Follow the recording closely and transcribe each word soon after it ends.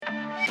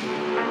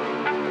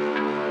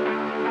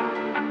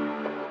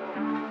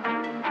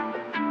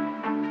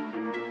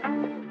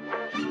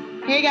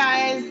Hey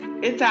guys,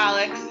 it's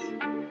Alex.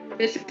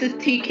 This is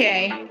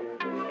TK,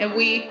 and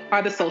we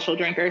are the Social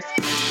Drinkers.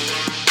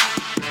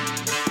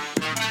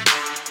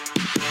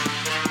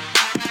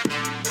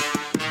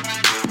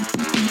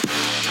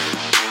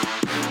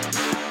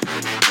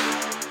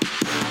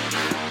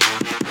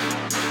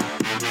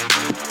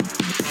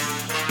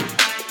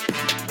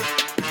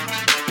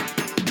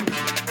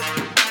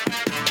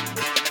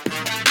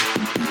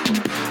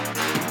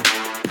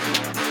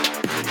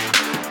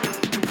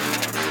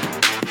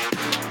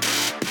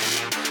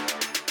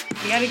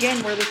 Yet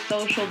again, we're the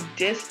social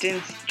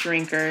distance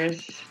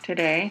drinkers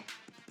today.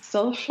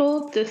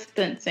 Social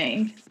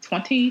distancing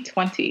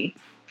 2020.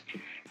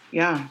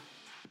 Yeah.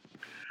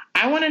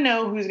 I want to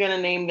know who's going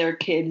to name their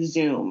kid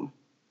Zoom.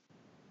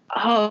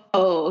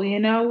 Oh, you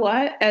know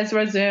what?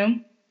 Ezra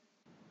Zoom.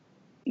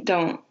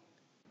 No.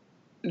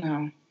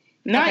 Not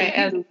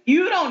okay, you.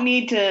 You don't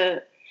need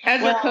to.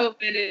 Ezra COVID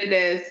it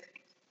is.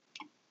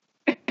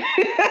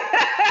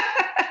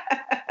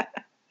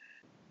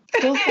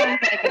 Still sounds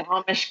like an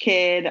Amish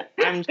kid.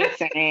 I'm just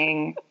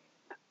saying.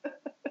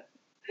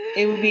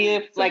 It would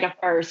be like a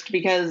first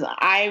because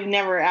I've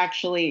never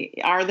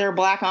actually. Are there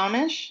Black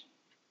Amish?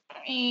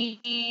 I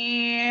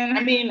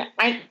mean,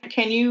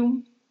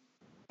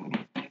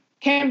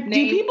 do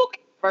people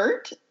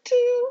convert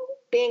to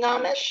being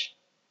Amish?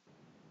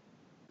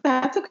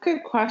 That's a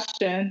good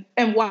question.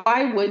 And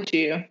why would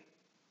you?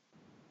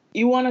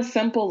 You want a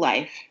simple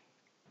life.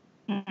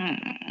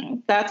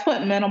 That's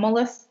what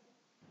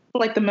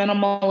the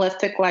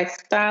minimalistic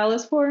lifestyle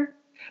is for.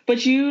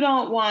 But you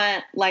don't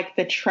want like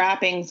the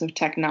trappings of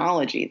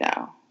technology,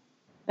 though.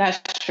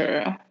 That's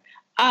true.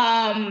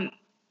 I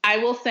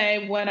will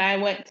say when I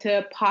went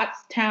to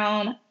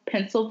Pottstown,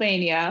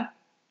 Pennsylvania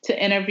to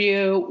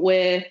interview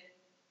with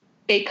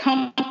a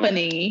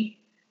company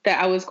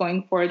that I was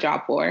going for a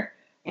job for,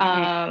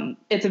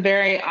 it's a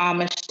very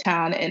Amish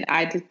town and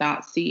I did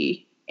not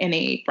see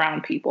any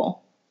brown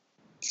people.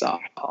 So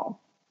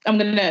I'm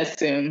going to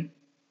assume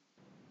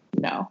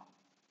no.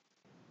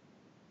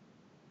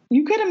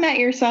 You could have met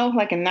yourself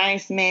like a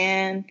nice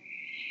man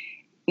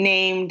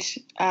named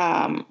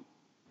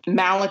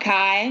Malachi.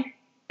 I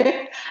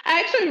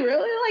actually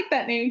really like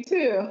that name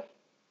too.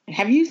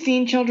 Have you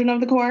seen Children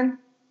of the Corn?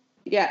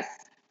 Yes.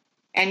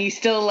 And you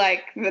still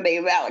like the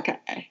name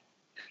Malachi?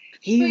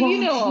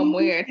 I'm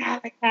weird.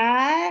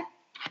 Malachi.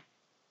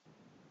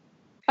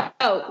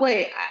 Oh,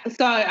 wait.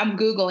 Sorry, I'm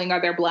Googling,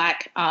 are there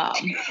Black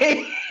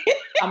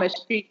Amish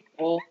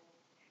people?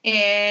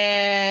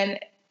 And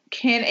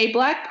can a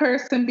Black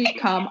person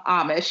become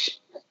Amish?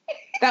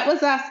 That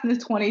was asked in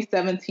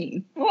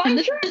 2017. Well,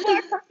 I'm sure a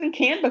Black person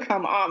can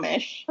become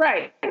Amish.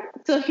 Right.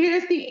 So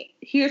here's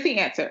the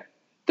answer.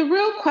 The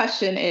real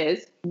question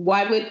is,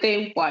 why would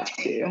they want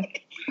to?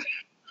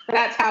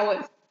 That's how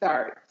it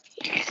starts.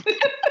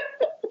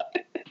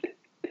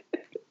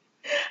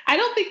 I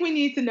don't think we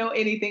need to know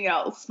anything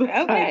else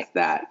besides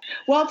that.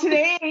 Well,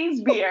 today's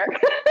beer,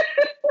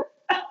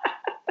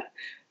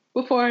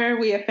 before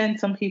we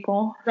offend some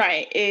people,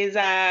 right, is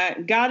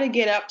Gotta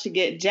Get Up to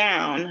Get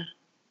Down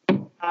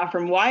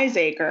from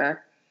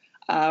Wiseacre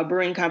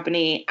Brewing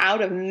Company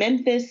out of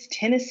Memphis,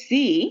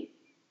 Tennessee.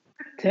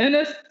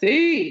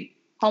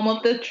 Home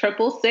of the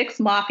 666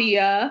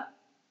 Mafia.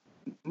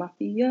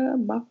 Mafia.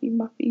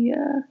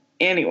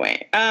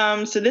 Anyway,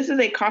 so this is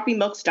a coffee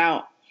milk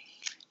stout.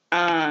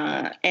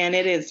 And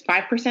it is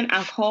 5%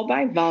 alcohol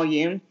by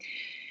volume.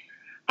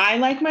 I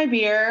like my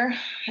beer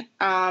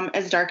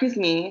as dark as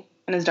me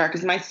and as dark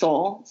as my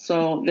soul.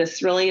 So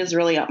this really is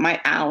up my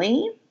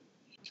alley.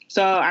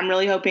 So I'm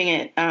really hoping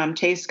it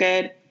tastes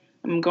good.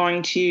 I'm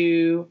going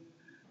to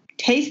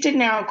taste it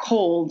now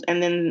cold,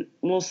 and then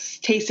we'll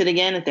taste it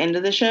again at the end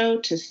of the show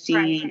to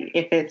see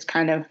if it's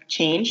kind of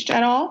changed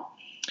at all.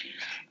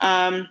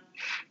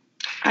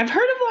 I've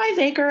heard of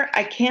Wiseacre.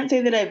 I can't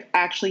say that I've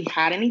actually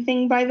had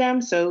anything by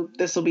them, so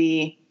this will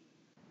be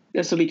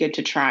good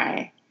to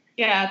try.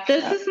 Yeah,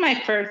 this is my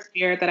first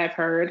beer that I've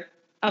heard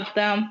of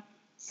them,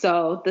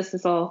 so this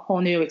is a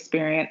whole new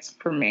experience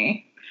for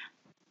me.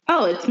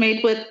 Oh, it's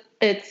made with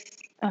a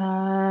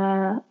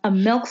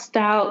milk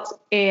stout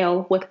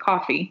ale with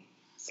coffee.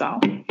 So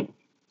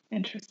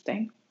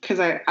interesting. Because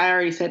I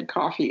already said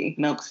coffee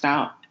milk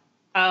stout.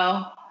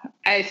 Oh,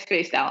 I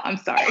spaced out. I'm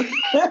sorry.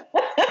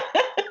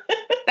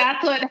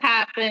 That's what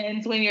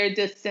happens when you're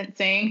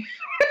distancing.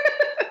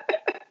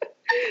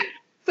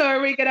 So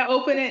are we going to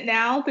open it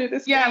now through the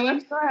screen? Yeah,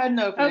 let's go ahead and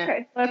open it.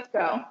 Okay, let's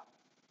go.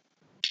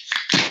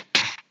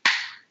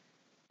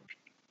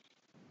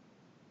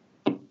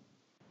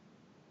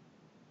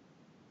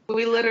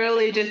 We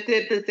literally just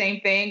did the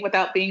same thing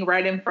without being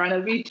right in front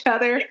of each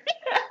other.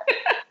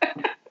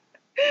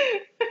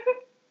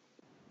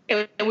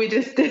 And we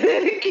just did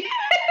it again.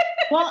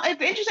 Well,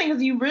 it's interesting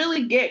because you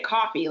really get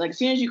coffee. Like, as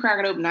soon as you crack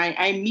it open, I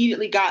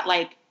immediately got,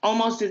 like,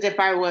 almost as if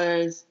I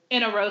was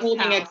in a roast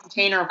holding house. A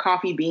container of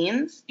coffee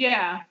beans.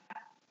 Yeah.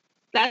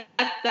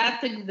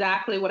 That's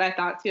exactly what I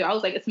thought, too. I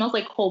was like, it smells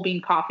like whole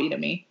bean coffee to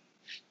me.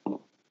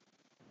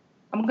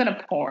 I'm going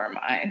to pour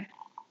mine.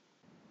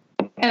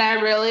 And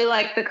I really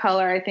like the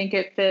color. I think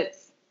it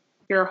fits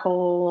your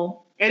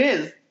whole It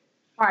is.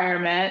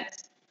 environment.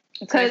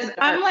 It's nice Because and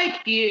I'm dark.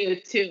 like you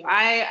too.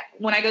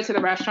 When I go to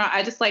the restaurant,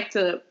 I just like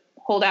to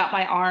hold out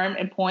my arm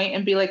and point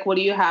and be like, "What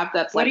do you have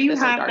that's What like do you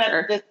this or have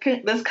darker?"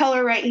 this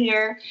color right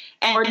here?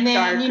 Or And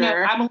then,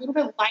 darker. I'm a little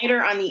bit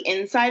lighter on the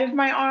inside of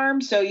my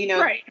arm. So,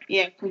 Right.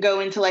 yeah, can go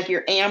into like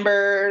your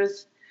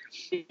ambers.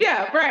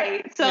 Yeah,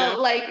 right. So Yeah.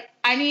 like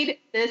I need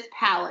this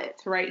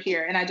palette right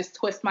here, and I just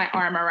twist my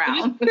arm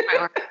around.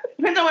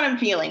 Depends on what I'm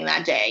feeling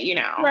that day,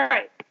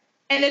 Right.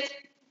 And it's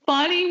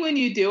funny when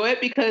you do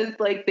it because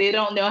like they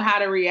don't know how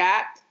to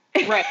react.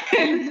 Right.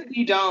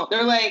 You don't.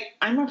 They're like,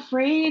 I'm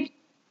afraid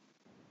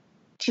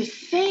to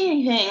say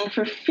anything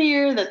for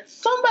fear that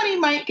somebody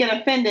might get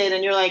offended.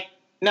 And you're like,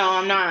 no,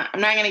 I'm not.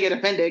 I'm not going to get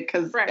offended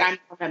because Right. I'm the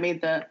one that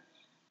made the.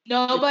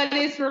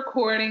 Nobody's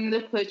recording to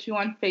put you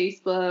on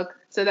Facebook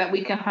so that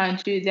we can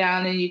hunt you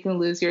down and you can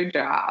lose your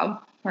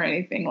job or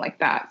anything like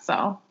that.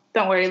 So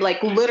don't worry.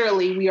 Like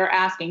literally, we are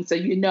asking so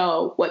you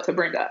know what to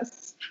bring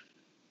us.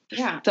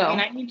 Yeah. So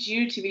I need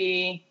you to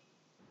be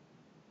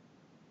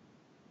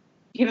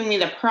giving me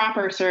the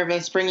proper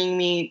service, bringing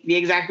me the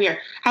exact beer.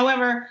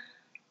 However,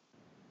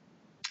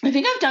 I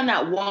think I've done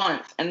that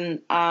once,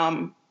 and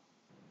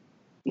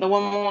the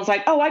woman was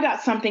like, "Oh, I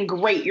got something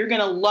great. You're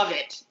gonna love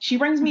it." She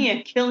brings me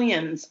a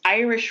Killian's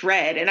Irish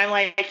Red, and I'm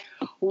like,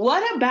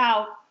 "What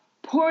about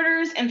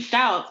porters and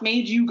stouts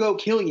made you go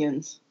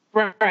Killian's?"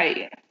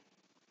 Right.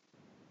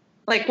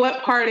 Like,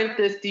 what part of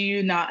this do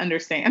you not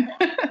understand?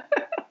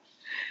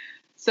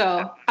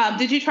 So,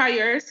 did you try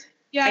yours?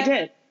 Yeah, I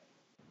did.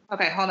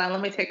 Okay, hold on.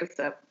 Let me take a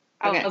sip.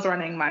 Okay. I was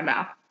running my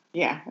mouth.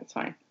 Yeah, that's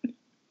fine.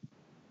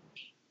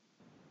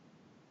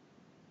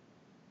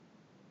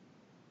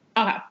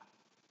 Okay.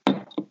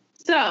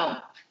 So,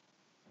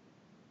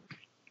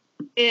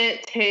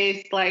 it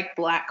tastes like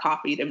black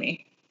coffee to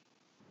me.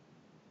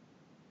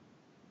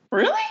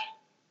 Really?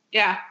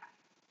 Yeah.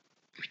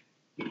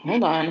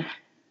 Hold on.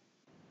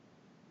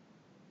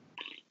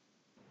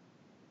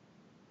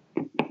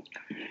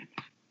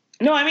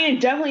 No, I mean, it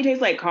definitely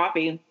tastes like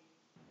coffee.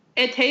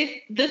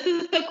 This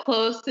is the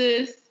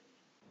closest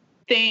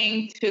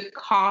thing to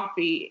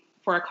coffee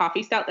for a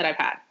coffee stout that I've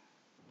had.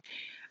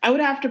 I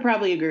would have to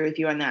probably agree with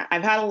you on that.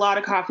 I've had a lot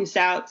of coffee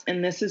stouts,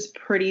 and this is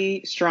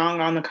pretty strong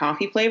on the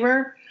coffee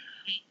flavor.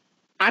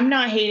 I'm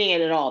not hating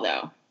it at all,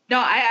 though. No,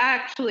 I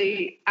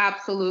actually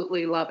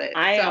absolutely love it.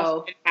 I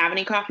also didn't have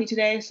any coffee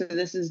today, so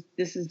this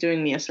is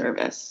doing me a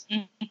service.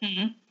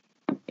 Mm-hmm.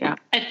 Yeah.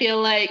 I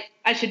feel like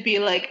I should be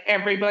like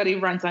everybody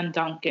runs on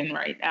Dunkin'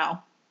 right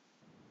now.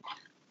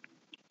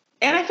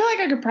 And I feel like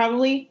I could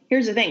probably,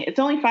 here's the thing, it's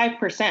only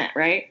 5%,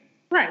 right?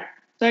 Right.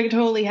 So I could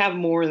totally have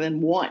more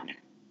than one.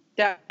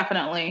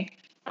 Definitely.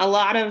 A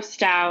lot of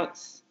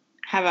stouts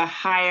have a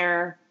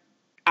higher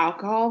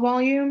alcohol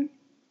volume,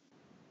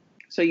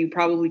 so you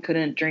probably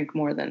couldn't drink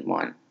more than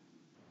one.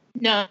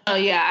 No,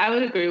 yeah, I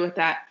would agree with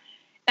that.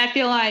 I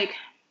feel like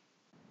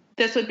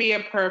this would be a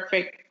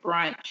perfect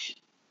brunch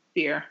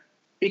beer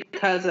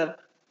because of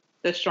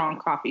the strong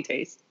coffee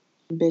taste.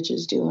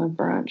 Bitches do love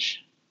brunch.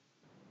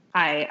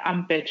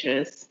 I'm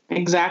bitches.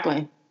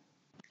 Exactly.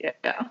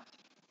 Yeah.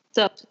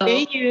 So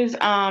they use,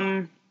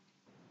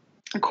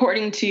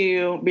 according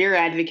to Beer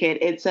Advocate,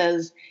 it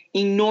says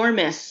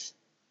enormous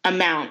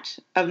amount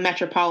of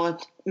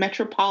Metropolis,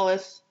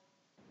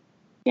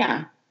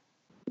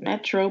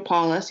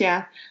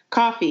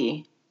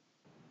 coffee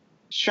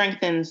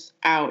strengthens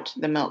out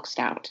the milk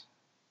stout.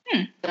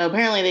 So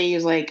apparently they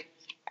use like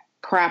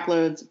crap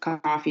loads of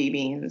coffee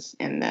beans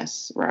in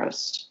this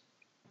roast.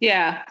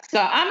 Yeah, so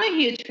I'm a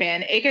huge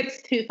fan. It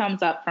gets 2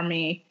 thumbs up from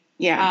me.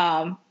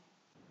 Yeah.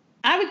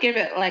 I would give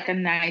it like a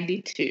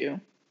 92.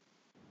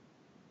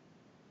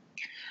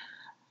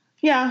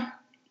 Yeah.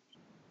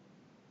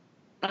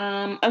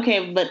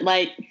 Okay, but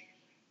like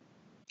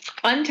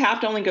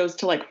Untapped only goes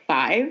to like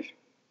 5.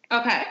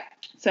 Okay.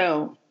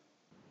 So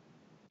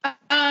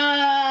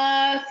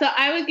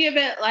I would give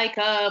it like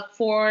a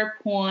 4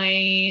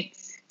 point.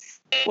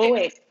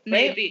 Well,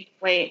 maybe.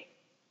 Wait.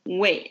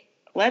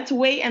 Let's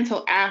wait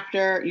until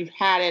after you've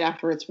had it,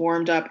 after it's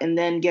warmed up, and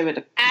then give it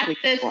a At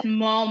this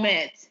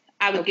moment,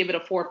 I would give it a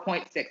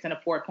 4.6 and a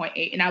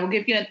 4.8, and I will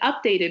give you an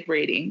updated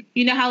rating.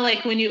 You know how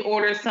like when you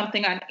order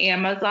something on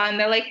Amazon,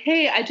 they're like,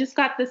 "Hey, I just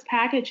got this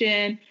package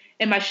in,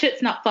 and my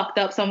shit's not fucked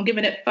up, so I'm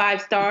giving it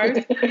 5 stars.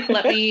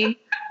 Let me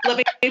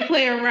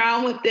play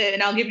around with it,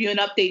 and I'll give you an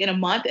update in a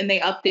month." And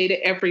they update it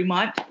every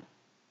month.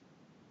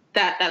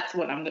 That's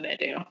what I'm gonna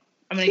do.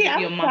 I'm gonna give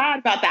you a month. I'm sad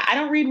about that. I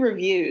don't read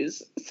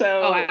reviews,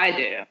 so I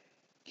do.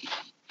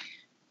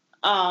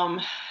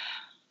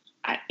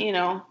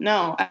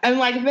 No. I'm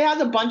like, if it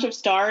has a bunch of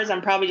stars,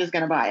 I'm probably just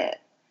gonna buy it.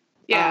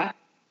 Yeah.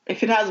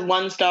 If it has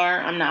 1 star,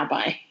 I'm not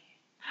buying.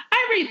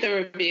 I read the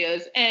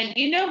reviews, and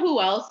you know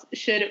who else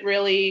should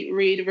really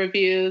read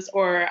reviews,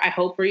 or I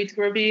hope reads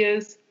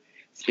reviews?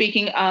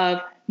 Speaking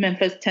of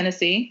Memphis,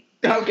 Tennessee.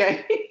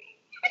 Okay.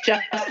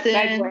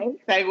 Justin.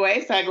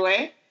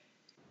 Segue.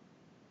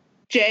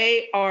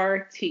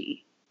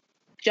 JRT.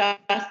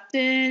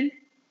 Justin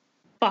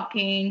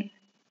fucking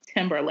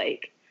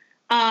Timberlake.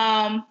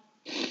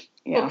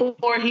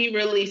 before he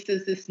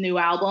releases this new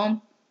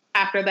album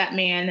after that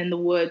Man in the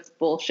Woods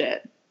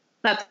bullshit.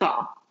 That's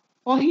all.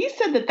 Well, he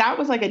said that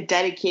was like a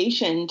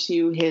dedication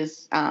to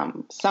his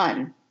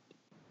son.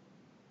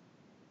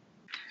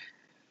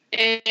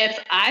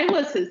 If I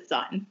was his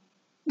son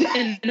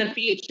in the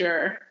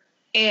future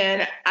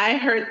and I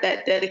heard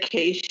that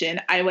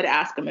dedication, I would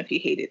ask him if he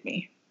hated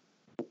me.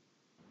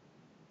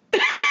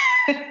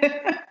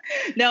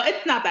 No,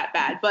 it's not that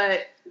bad,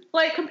 but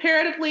like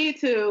comparatively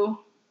to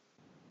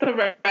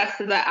the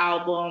rest of the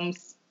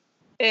albums,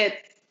 it's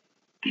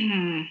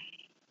we'll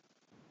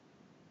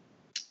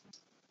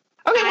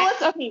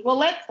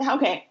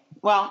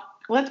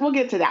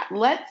get to that.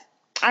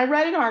 I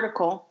read an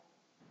article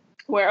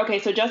where,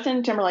 so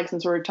Justin Timberlake,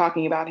 since we're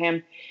talking about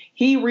him,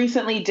 he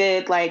recently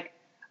did like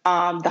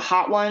the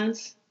Hot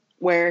Ones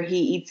where he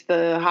eats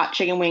the hot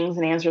chicken wings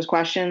and answers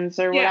questions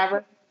or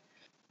whatever.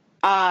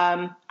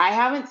 I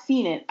haven't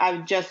seen it.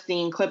 I've just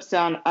seen clips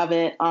of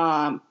it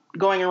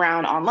going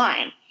around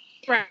online.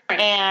 Right.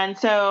 And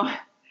so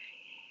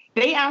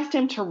they asked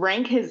him to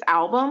rank his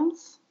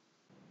albums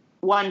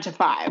 1 to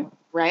 5,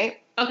 right?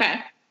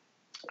 Okay.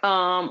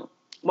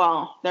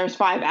 Well, there's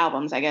 5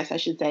 albums, I guess I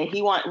should say.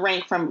 He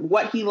rank from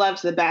what he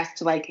loves the best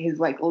to like his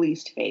like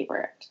least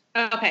favorite.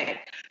 Okay.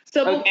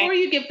 So before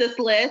you give this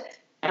list,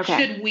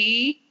 should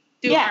we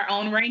do our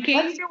own ranking?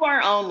 Let's do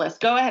our own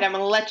list. Go ahead. I'm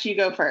going to let you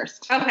go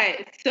first.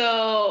 Okay.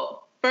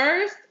 So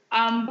first,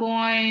 I'm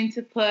going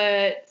to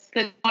put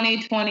the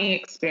 2020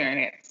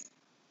 Experience.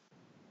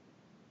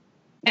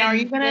 Now, are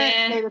you going to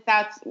say that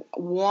that's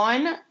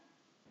one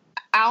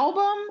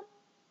album,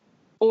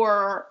 or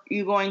are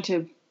you going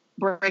to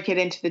break it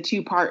into the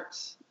 2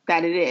 parts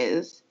that it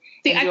is?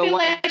 See, I feel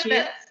like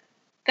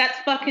that's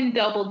fucking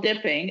double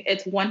dipping.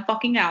 It's one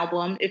fucking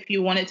album. If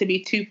you want it to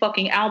be 2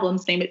 fucking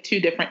albums, name it 2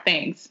 different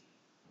things.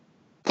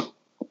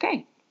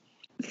 Okay.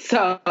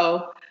 So,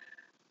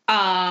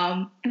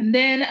 and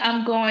then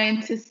I'm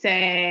going to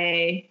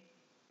say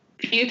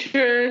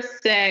Future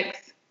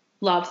Sex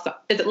Love.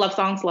 Is it Love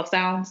Songs? Love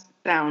Sounds?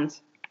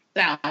 Sounds.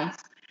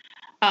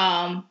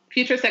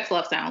 Future Sex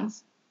Love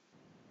Sounds.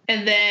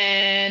 And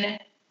then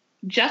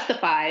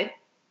Justified.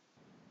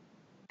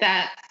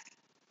 That's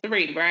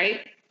 3, right?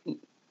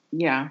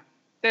 Yeah.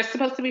 There's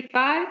supposed to be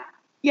 5?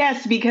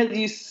 Yes, because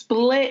you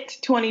split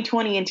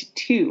 2020 into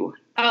 2.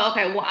 Oh,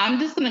 okay. Well, I'm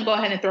just going to go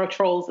ahead and throw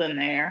Trolls in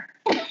there.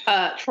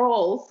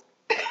 Trolls.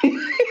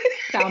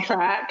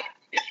 Soundtrack.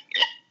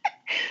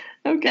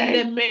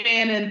 Okay. And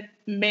then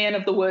Man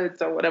of the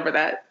Woods or whatever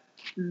that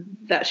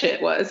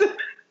shit was.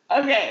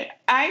 Okay.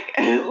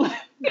 I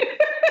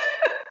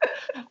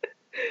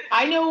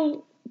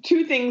know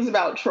 2 things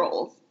about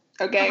Trolls.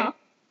 Okay. Uh-huh.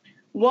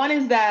 One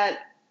is that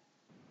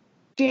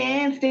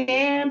dance,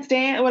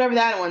 whatever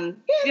that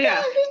one.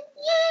 Yeah.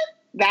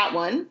 That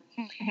one.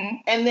 Mm-hmm.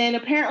 And then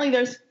apparently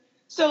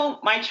so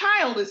my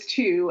child is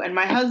 2 and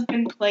my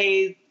husband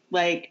plays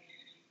like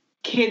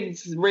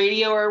kids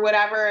radio or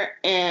whatever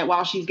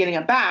while she's getting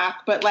a bath.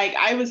 But like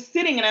I was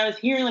sitting and I was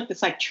hearing like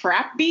this like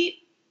trap beat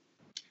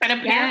and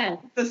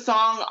apparently the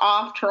song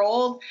off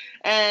Trolls.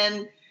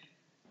 And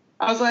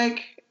I was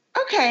like,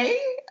 okay,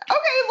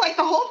 like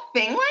the whole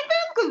thing like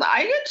this? Because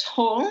I could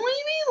totally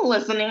be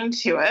listening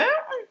to it.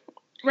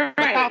 Right.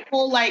 But that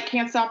whole like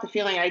can't stop the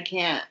feeling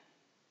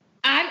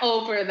I'm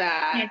over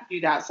that. I can't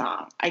do that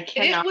song. I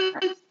cannot.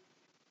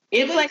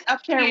 It was like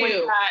up there cute.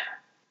 with that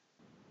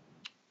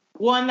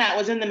one that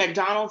was in the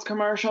McDonald's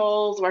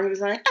commercials where he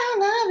was like, I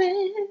love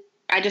it.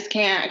 I just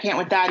can't. I can't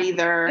with that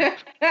either.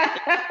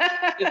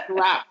 It's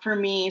rap for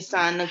me,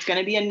 son. It's going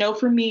to be a no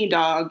for me,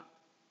 dog.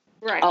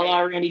 Right. A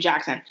la Randy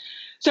Jackson.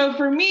 So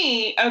for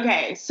me,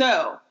 okay,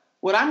 so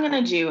what I'm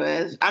going to do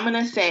is I'm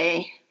going to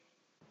say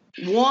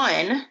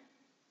 1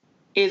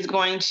 is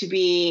going to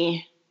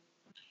be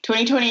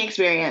 2020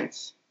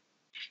 Experience.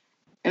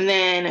 And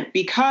then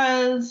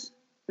because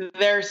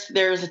there's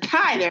a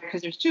tie there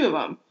because there's 2 of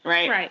them,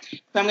 right? Right. So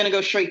I'm going to go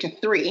straight to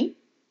 3.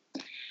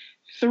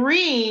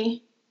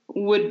 3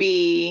 would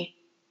be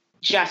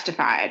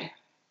Justified.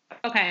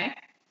 Okay.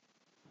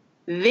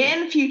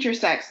 Then Future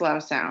Sex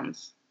Love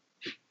Sounds.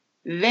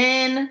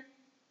 Then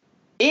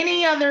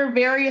any other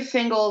various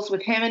singles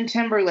with him and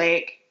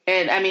Timberlake,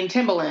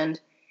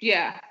 Timbaland.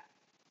 Yeah.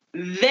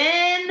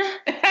 Then,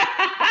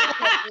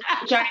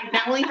 which I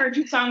have only heard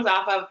 2 songs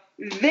off of.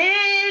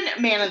 Then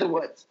Man of the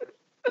Woods.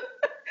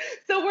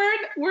 So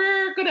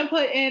we're gonna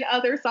put in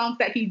other songs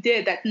that he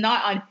did that's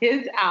not on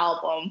his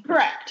album.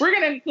 Correct. We're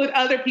gonna include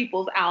other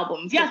people's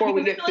albums before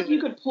we get to. You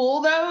could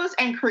pull those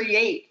and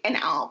create an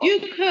album.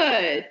 You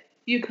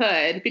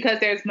could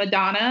because there's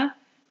Madonna,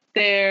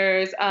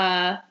 there's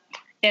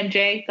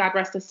MJ, God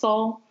rest his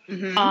soul.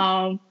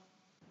 Mm-hmm.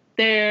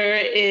 There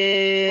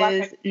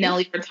is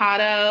Nelly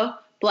Furtado,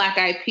 Black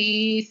Eyed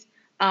Peas.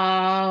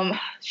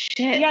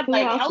 Shit. He had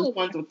like hella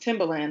ones with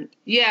Timbaland.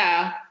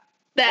 Yeah.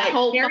 That like,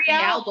 whole fucking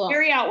album.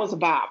 Carry Out was a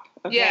bop.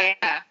 Okay?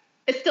 Yeah.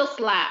 It still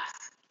slaps.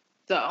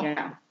 So.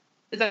 Yeah.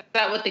 Is that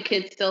what the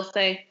kids still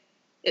say?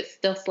 It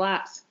still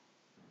slaps.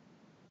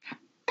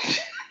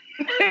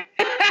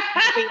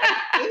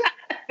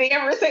 They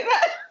ever say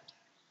that?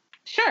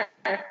 Sure.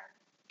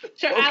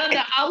 Sure. Okay. I don't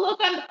know.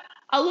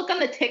 I'll look on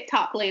the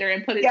TikTok later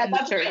and put it in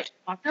the search.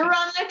 Okay. You're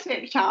on the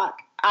TikTok.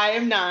 I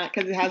am not,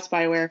 because it has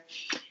spyware.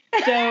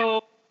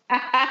 So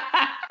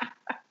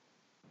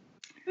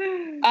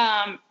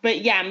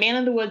but yeah, Man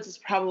of the Woods is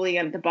probably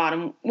at the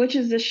bottom, which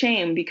is a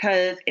shame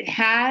because it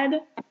had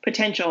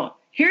potential.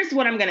 Here's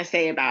what I'm going to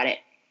say about it.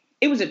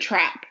 It was a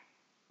trap.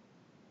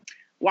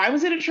 Why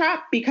was it a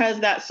trap?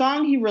 Because that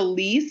song he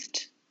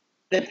released,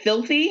 The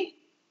Filthy.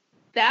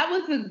 That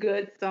was a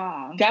good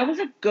song. That was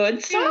a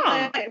good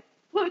song.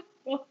 Put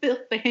your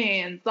filthy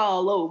hands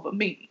all over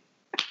me.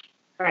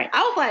 Right.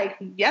 I was like,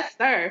 yes,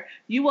 sir.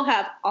 You will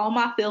have all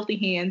my filthy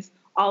hands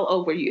all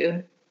over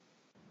you.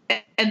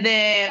 And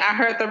then I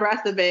heard the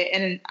rest of it,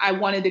 and I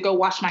wanted to go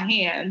wash my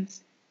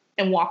hands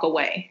and walk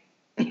away.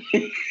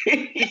 This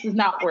is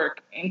not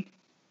working.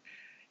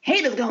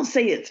 Haters gonna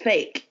say it's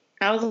fake.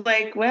 I was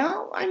like,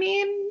 well, I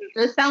mean,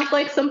 it sounds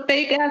like some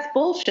fake ass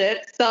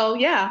bullshit. So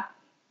yeah,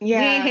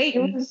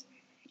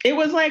 it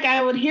was like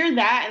I would hear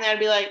that, and I'd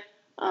be like,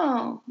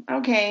 oh,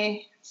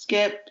 okay,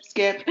 skip.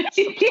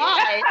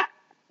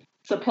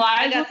 Supply.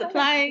 I got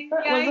Supply.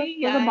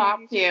 Was a bop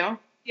too.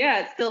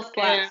 Yeah, it still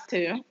slaps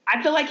too.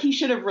 I feel like he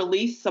should have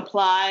released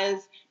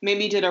Supplies,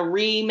 maybe did a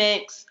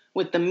remix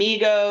with the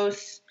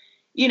Migos,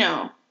 you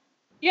know.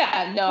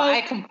 Yeah, no, I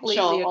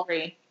completely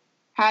agree.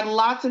 Had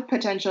lots of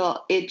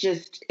potential.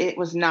 It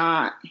was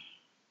not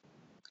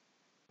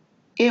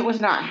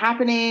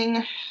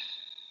happening.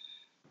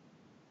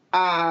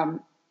 But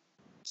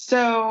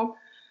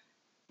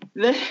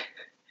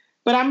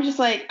I'm just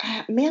like,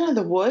 Man of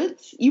the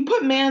Woods? You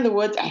put Man of the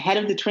Woods ahead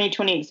of the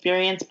 2020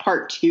 Experience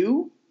Part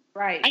 2?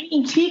 Right. I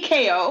mean,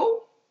 TKO?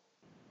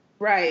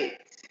 Right.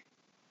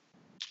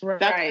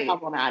 That's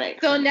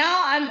problematic. So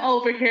now I'm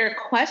over here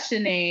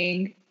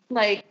questioning,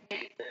 like,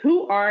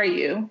 who are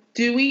you?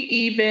 Do we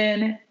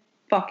even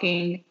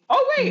fucking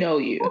know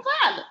you? Hold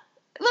on.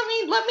 Let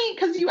me,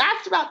 because you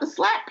asked about the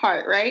slap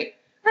part, right?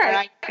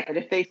 Right.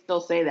 If they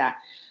still say that.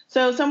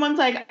 So someone's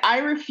like, I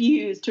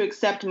refuse to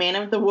accept Man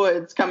of the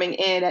Woods coming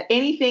in at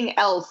anything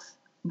else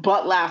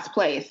but last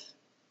place.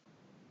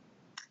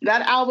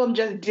 That album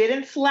just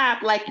didn't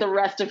slap like the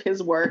rest of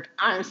his work.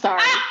 I'm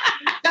sorry.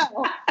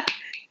 No.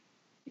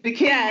 The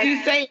kids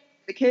do say it.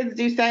 The kids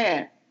do say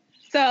it.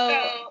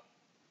 So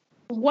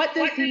what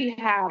does he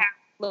have?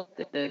 Look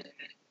at this.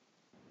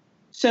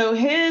 So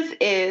his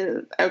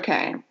is,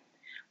 okay.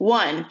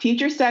 1,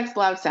 Future Sex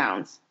Love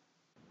Sounds.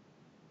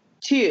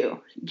 2,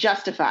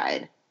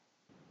 Justified.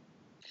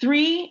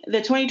 3,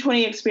 The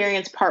 2020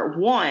 Experience Part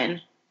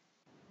 1.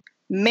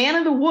 Man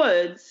of the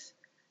Woods,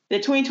 The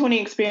 2020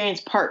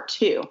 Experience Part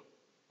 2.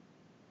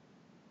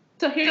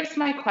 So here's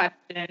my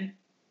question.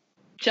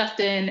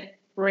 Justin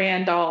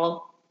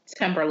Randall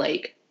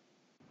Timberlake.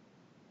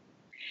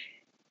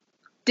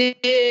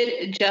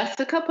 Did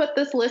Jessica put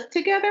this list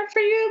together for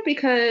you?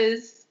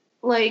 Because,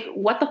 like,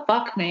 what the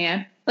fuck,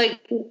 man?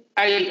 Like,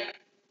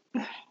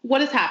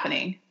 what is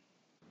happening?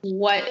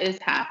 What is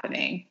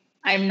happening?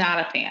 I'm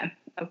not a fan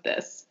of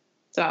this.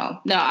 So,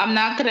 no, I'm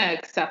not going to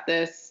accept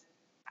this.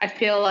 I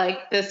feel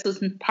like this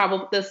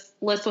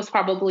list was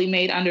probably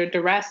made under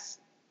duress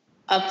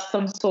of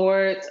some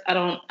sort. I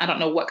don't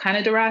know what kind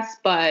of duress,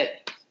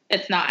 but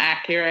it's not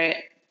accurate.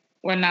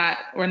 We're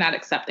not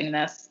accepting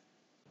this.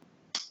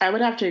 I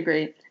would have to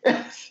agree.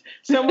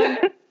 Some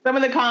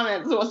of the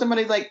comments,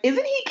 somebody's like,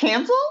 isn't he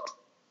canceled?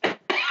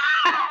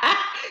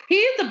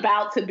 He's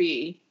about to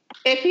be.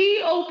 If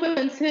he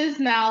opens his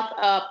mouth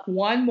up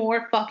one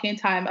more fucking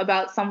time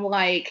about some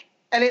like...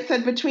 And it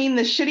said between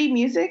the shitty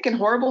music and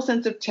horrible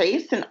sense of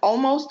taste and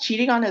almost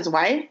cheating on his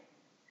wife.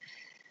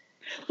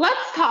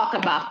 Let's talk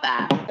about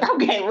that.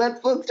 Okay,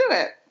 let's do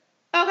it.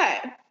 Okay.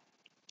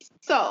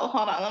 So,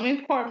 hold on. Let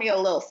me pour me a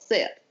little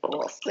sip.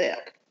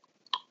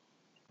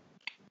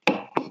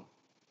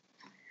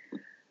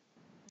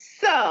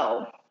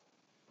 So,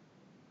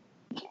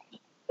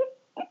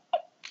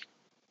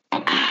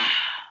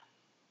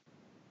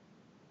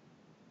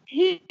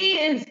 he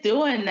is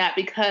doing that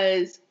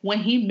because when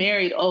he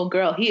married old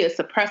girl, he is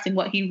suppressing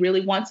what he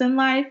really wants in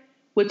life,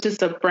 which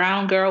is a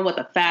brown girl with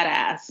a fat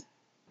ass.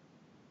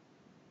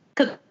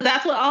 Because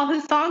that's what all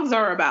his songs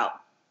are about.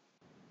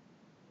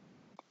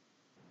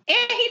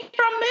 And he's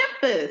from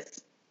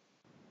Memphis.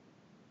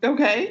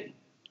 Okay.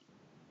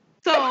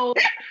 So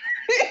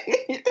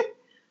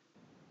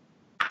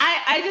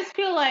I just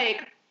feel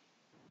like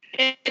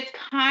it's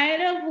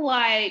kind of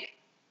like,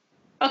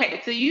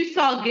 okay, so you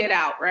saw Get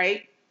Out,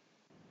 right?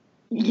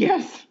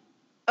 Yes.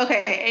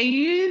 Okay, and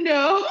you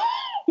know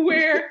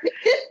where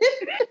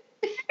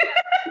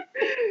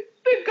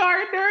the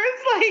gardener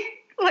is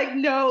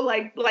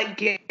like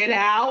get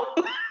out.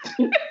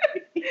 And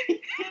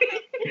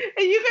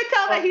you can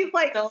tell that he's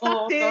like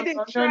sucked in and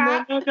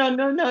trapped. No. I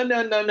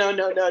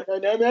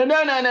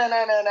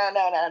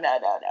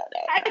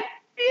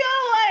feel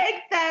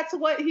like that's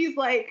what he's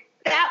like.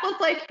 That was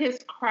like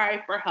his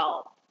cry for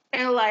help.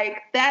 And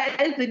like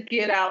that is a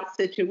get out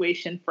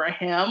situation for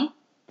him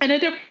in a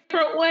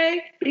different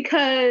way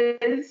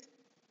because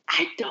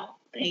I don't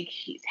think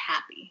he's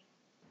happy.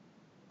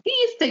 He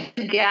used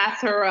to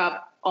gas her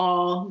up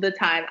all the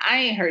time. I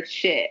ain't heard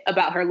shit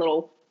about her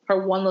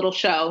one little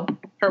show,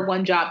 her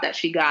one job that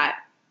she got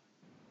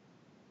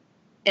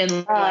in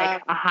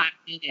like a hot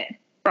minute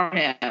from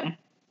him,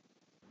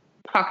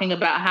 talking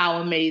about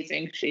how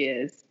amazing she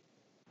is.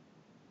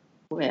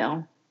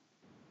 Well,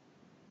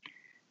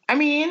 I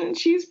mean,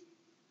 she's,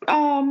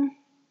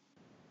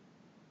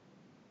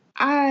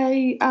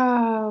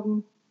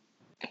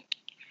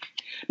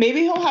 maybe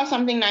he'll have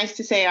something nice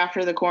to say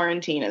after the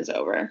quarantine is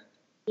over.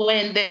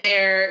 When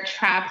they're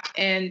trapped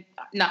in,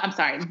 no, I'm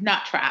sorry,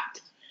 not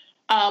trapped.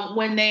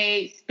 When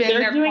they spend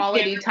their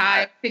quality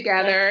time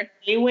together.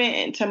 They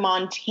went to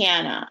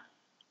Montana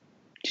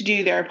to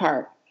do their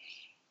part.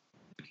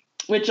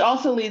 Which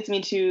also leads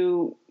me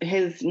to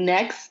his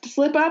next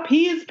slip up.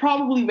 He is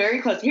probably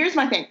very close. Here's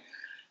my thing.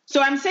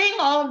 So I'm saying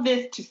all of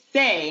this to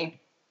say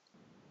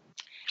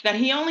that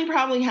he only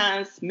probably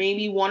has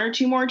maybe one or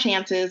two more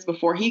chances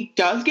before he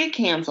does get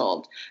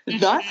canceled,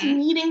 thus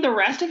meeting the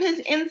rest of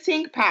his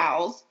NSYNC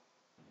pals,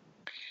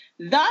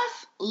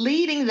 thus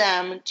leading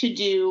them to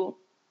do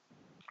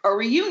a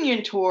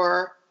reunion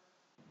tour,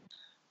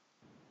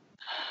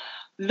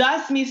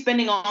 thus me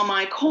spending all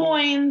my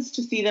coins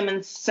to see them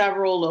in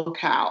several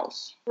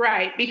locales.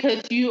 Right,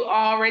 because you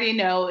already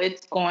know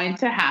it's going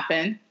to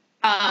happen.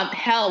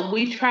 Hell,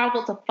 we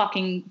traveled to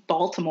fucking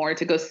Baltimore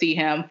to go see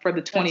him for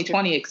the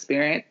 2020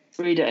 experience.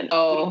 We did.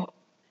 Oh.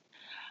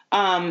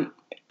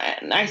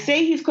 I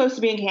say he's close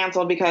to being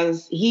canceled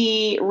because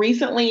he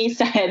recently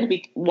said,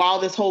 while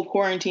this whole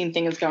quarantine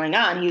thing is going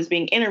on, he was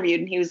being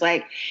interviewed and he was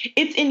like,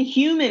 it's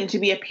inhuman to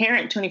be a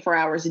parent 24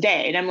 hours a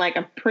day. And I'm like,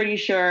 I'm pretty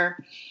sure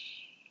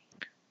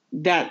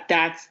that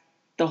that's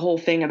the whole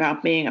thing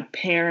about being a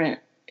parent,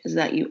 is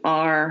that you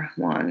are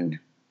one.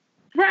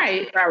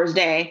 Right. 24 hours a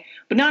day.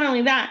 But not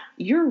only that,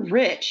 you're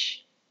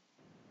rich.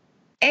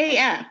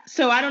 AF.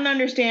 So I don't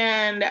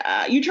understand.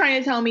 You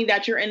trying to tell me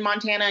that you're in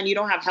Montana and you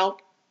don't have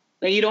help?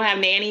 Like you don't have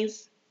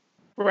nannies?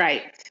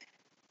 Right.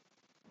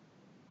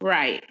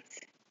 Right.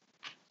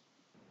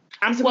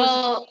 I'm supposed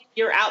to,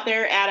 you're out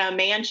there at a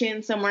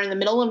mansion somewhere in the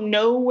middle of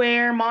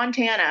nowhere,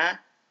 Montana.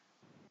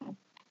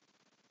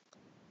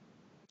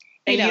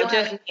 And you don't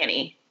have a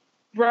nanny.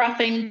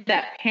 Roughing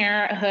that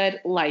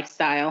parenthood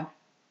lifestyle.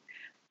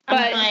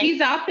 But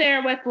he's out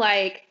there with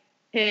like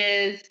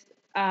his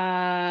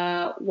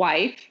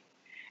wife.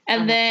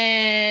 And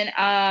then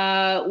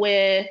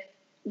with,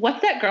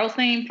 what's that girl's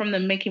name from the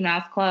Mickey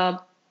Mouse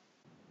Club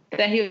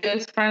that he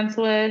was friends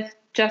with?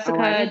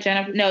 Jessica,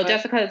 Jennifer. No,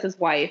 Jessica is his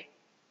wife.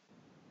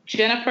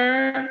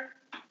 Jennifer.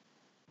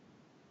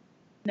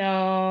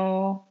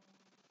 No.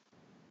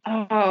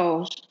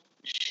 Oh,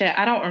 shit.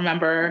 I don't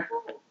remember.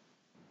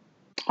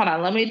 Hold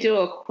on. Let me do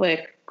a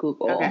quick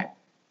Google. Okay.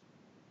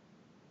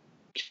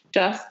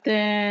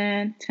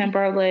 Justin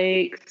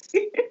Timberlake's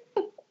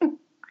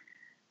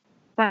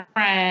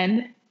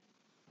friend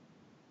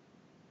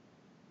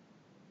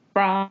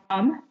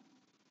from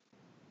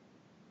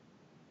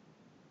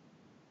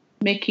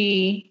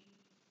Mickey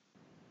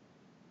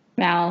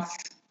Mouse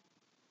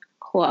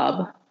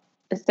Club.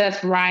 It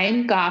says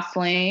Ryan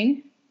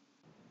Gosling,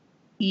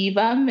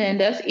 Eva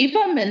Mendes.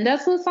 Eva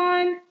Mendes was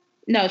on?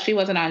 No, she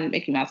wasn't on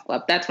Mickey Mouse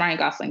Club. That's Ryan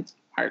Gosling's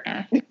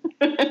partner.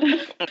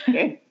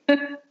 Okay.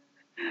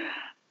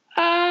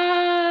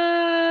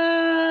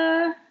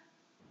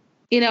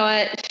 You know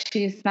what?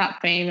 She's not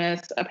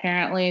famous,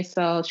 apparently,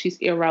 so she's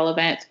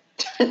irrelevant.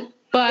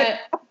 But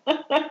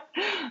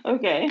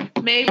okay.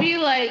 Maybe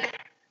like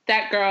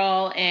that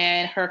girl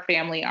and her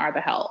family are the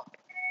help.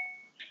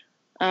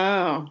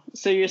 Oh,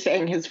 so you're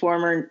saying his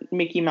former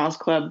Mickey Mouse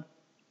Club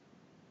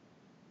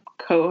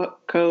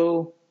co-star?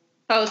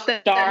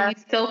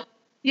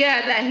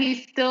 That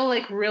he's still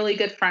like really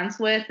good friends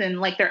with, and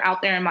like they're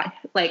out there in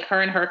like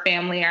her and her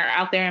family are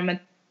out there in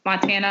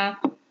Montana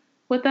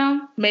with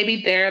them.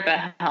 Maybe they're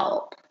the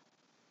help.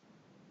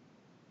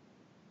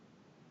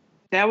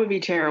 That would be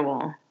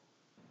terrible.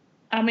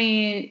 I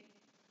mean,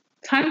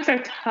 times are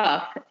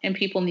tough and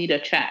people need a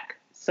check.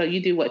 So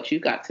you do what you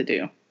got to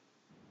do.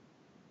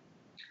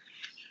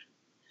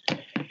 I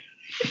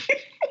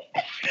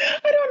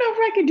don't know if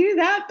I could do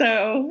that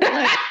though.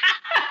 Like,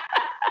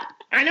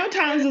 I know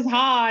times is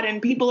hard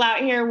and people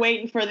out here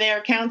waiting for their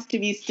accounts to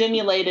be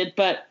stimulated,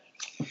 but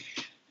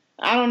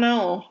I don't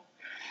know.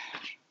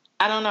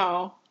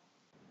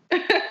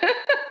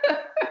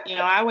 You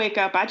know, I wake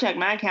up, I check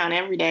my account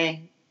every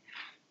day.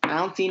 I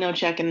don't see no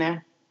check in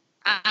there.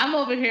 I'm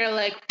over here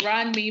like,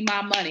 run me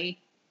my money,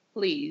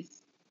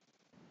 please.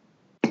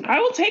 I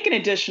will take an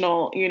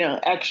additional,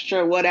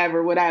 extra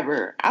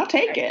whatever. I'll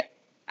take it.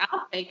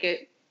 I'll take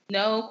it.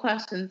 No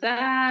questions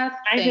asked.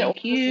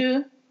 Thank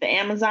you. The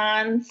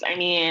Amazons. I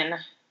mean,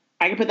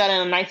 I can put that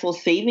in a nice little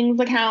savings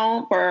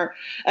account for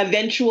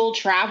eventual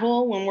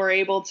travel when we're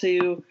able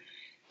to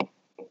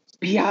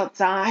be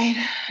outside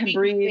and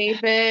breathe.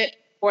 Save it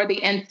for the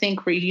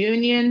NSYNC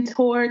reunion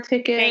tour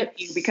tickets. Thank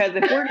you, because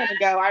if we're going to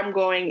go, I'm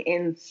going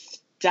in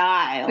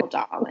style,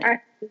 darling.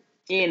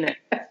 In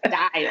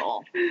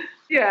style.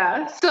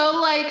 Yeah. So,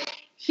 like,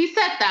 he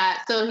said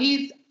that. So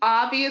he's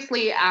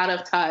obviously out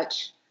of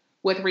touch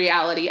with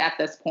reality at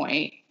this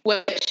point,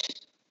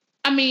 which,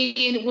 I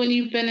mean, when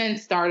you've been in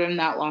stardom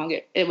that long,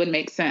 it would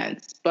make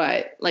sense.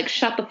 But, like,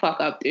 shut the fuck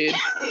up, dude.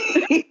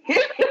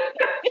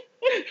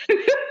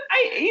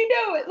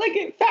 Like,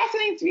 it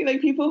fascinates me,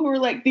 like, people who are,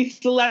 like, these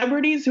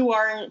celebrities who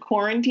are in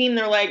quarantine,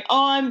 they're like,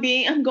 oh,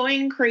 I'm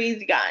going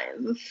crazy, guys.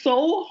 It's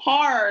so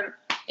hard.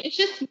 It's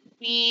just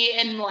me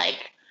in,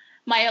 like,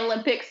 my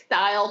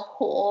Olympic-style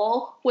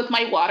pool with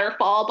my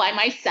waterfall by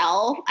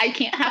myself. I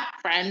can't have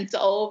friends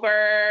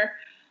over.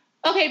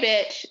 Okay,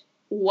 bitch.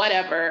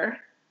 Whatever.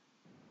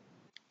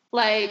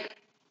 Like,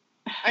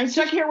 I'm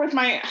stuck here with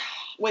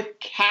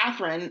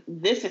Catherine,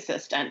 this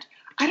assistant.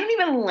 I don't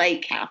even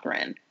like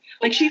Catherine.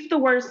 Like, she's the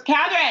worst.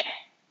 Catherine,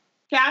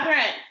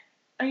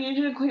 I need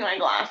you to clean my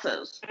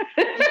glasses.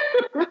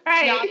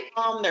 right?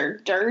 Yeah, they're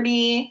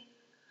dirty.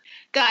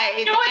 Guys,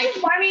 you know what?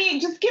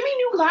 Just give me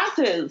new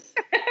glasses.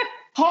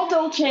 Call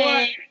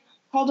Dolce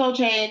 &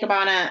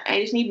 Gabbana.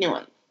 I just need new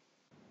ones.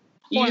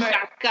 Guys.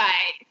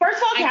 First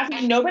of all,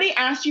 Catherine, nobody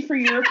asked you for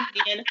your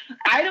opinion.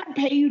 I don't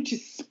pay you to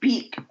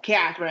speak,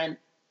 Catherine.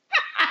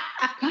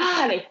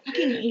 God, I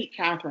fucking hate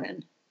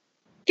Catherine.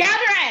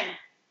 Catherine!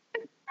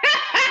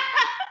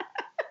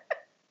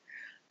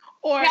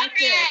 Or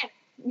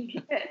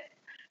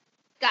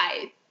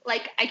guys,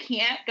 like, I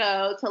can't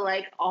go to,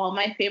 like, all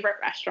my favorite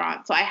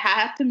restaurants, so I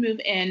have to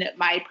move in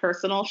my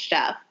personal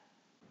chef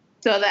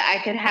so that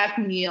I can have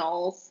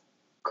meals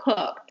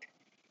cooked.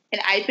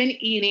 And I've been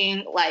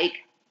eating, like,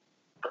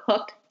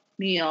 cooked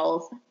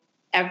meals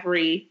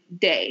every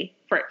day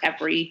for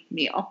every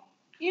meal.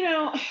 You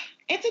know,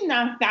 it's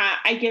enough that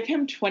I give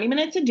him 20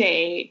 minutes a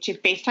day to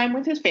FaceTime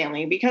with his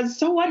family, because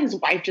so what? His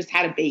wife just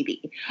had a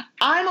baby.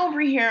 I'm over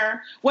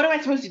here. What am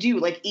I supposed to do?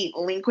 Like, eat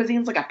lean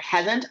cuisines like a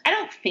peasant? I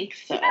don't think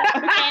so.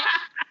 I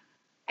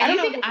don't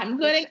think I'm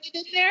going to get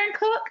in there and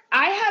cook.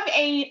 I have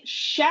a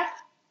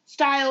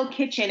chef-style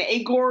kitchen,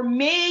 a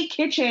gourmet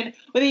kitchen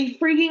with a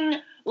freaking,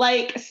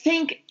 like,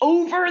 sink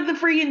over the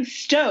freaking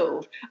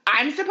stove.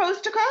 I'm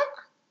supposed to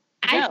cook?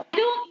 I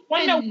don't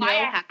want to know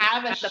why I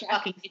have a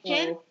fucking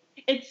kitchen.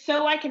 It's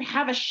so I can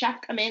have a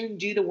chef come in and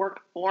do the work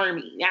for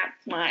me.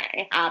 That's why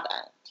I have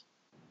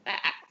it.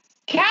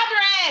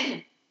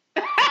 Catherine!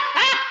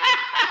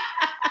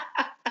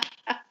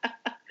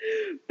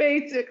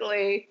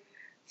 Basically.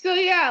 So,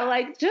 yeah,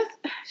 like, just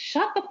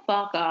shut the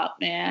fuck up,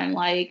 man.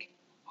 Like,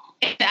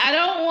 I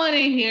don't want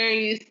to hear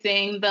you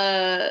sing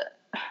that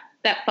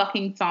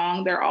fucking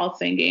song they're all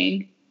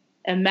singing.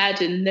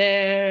 Imagine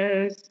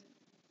there's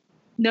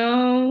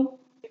no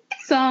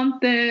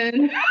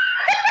something.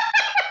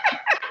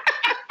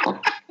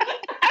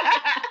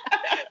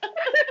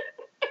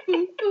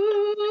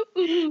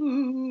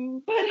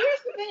 But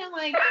here's the thing, I'm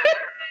like,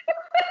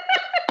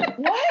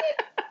 what?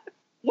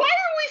 Why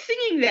are we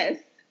singing this?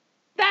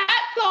 That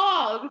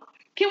song.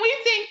 Can we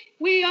sing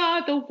We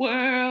Are the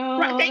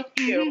World? Right, thank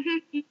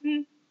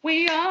you.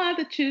 We are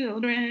the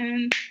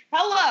children.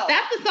 Hello.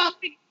 That's the song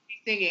we should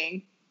be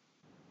singing.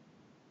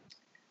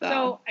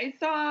 So I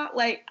saw,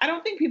 like, I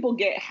don't think people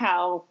get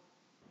how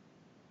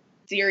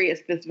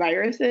serious this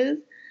virus is.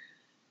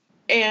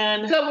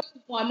 And so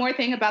one more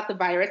thing about the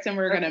virus, and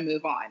we're going to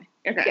move on.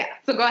 Okay. Yeah.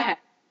 So go ahead.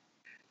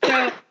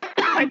 So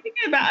I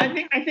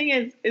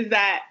think is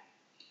that,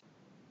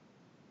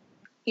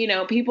 you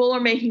know, people are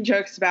making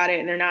jokes about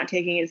it and they're not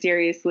taking it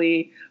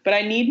seriously. But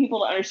I need people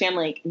to understand,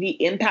 like,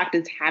 the impact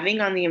it's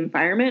having on the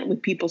environment with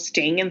people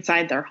staying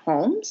inside their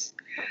homes.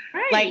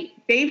 Right. Like,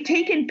 they've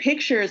taken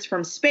pictures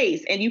from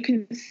space and you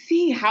can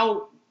see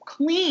how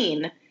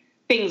clean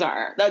things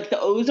are. Like, the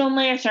ozone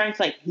layer starting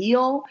to, like,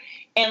 heal.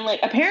 And, like,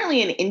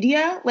 apparently in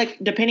India, like,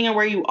 depending on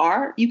where you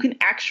are, you can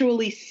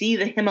actually see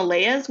the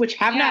Himalayas, which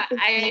have not been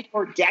seen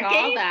for decades.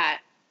 I saw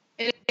that.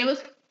 It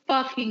was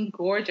fucking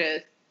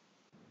gorgeous.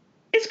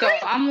 It's great.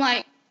 So I'm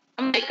like,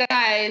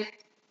 guys,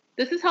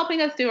 this is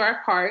helping us do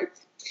our part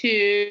to,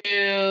 you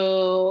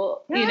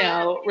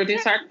know,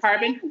 reduce our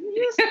carbon.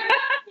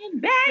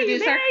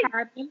 Reduce our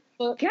carbon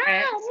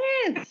footprint.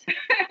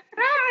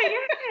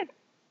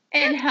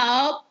 And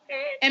help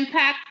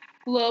impact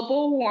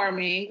global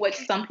warming, which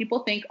some people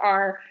think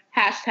are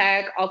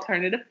hashtag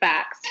alternative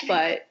facts,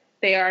 but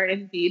they are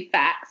indeed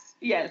facts.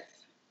 Yes.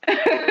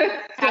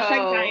 Hashtag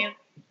science.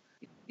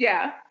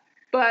 Yeah.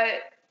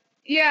 But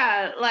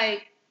yeah,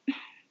 like,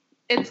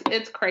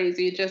 it's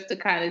crazy just to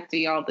kind of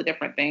see all the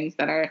different things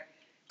that are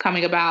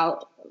coming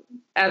about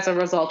as a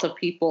result of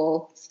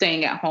people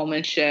staying at home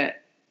and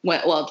shit.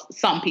 Well,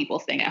 some people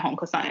staying at home,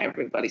 because not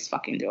everybody's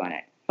fucking doing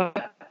it.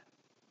 But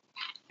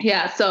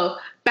yeah, so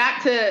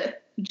back to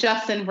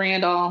Justin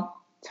Randall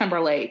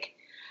Timberlake.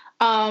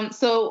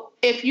 So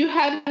if you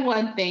had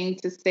one thing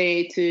to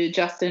say to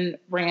Justin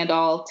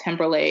Randall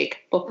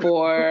Timberlake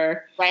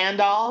before...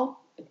 Randall?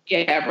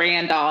 Yeah,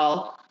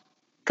 Randall.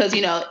 Because,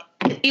 you know,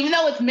 even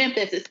though it's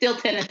Memphis, it's still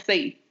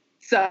Tennessee.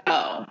 So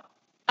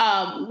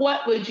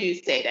what would you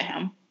say to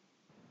him?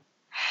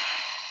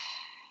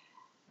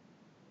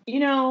 You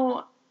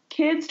know,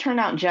 kids turn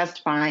out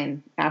just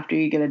fine after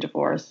you get a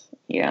divorce,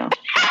 you know.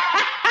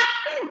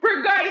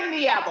 Regarding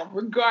the album.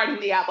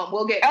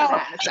 We'll get to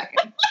that in a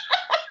second.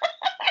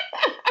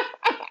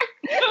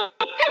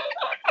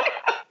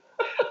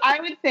 I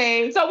would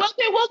say. So we'll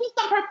do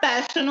some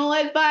professional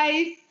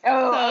advice.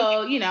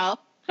 Oh, so,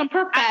 some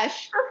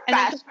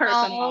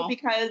personal.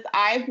 Because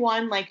I've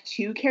won like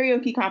 2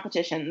 karaoke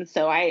competitions,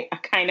 so I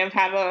kind of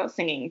have a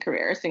singing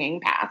career, singing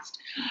past.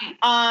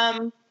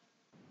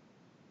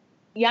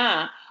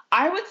 Yeah,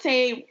 I would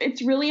say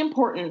it's really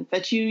important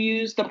that you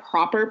use the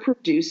proper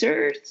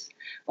producers.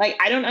 Like,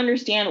 I don't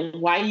understand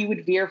why you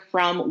would veer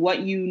from what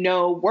you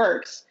know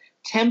works.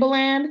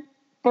 Timbaland,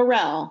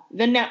 Pharrell,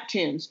 the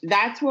Neptunes.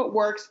 That's what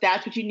works.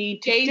 That's what you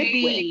need to stick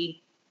with.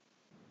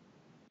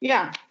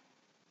 Yeah.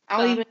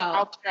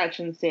 I'll stretch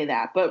and say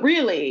that. But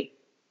really,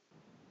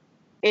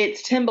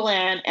 it's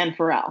Timbaland and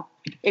Pharrell.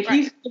 If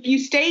you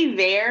stay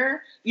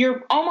there,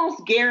 you're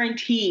almost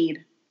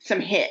guaranteed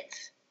some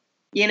hits.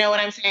 You know what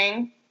I'm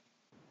saying?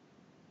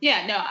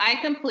 Yeah, no, I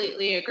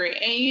completely agree.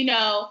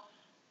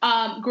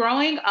 And,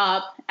 growing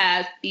up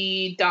as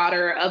the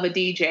daughter of a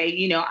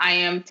DJ, I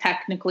am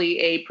technically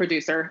a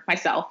producer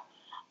myself.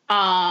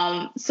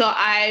 So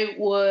I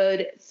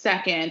would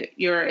second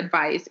your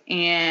advice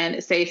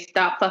and say,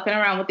 stop fucking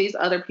around with these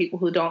other people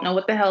who don't know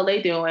what the hell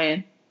they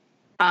doing.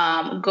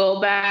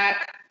 Go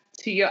back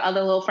to your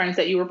other little friends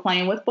that you were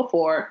playing with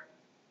before.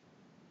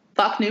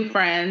 Fuck new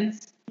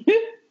friends.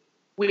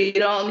 We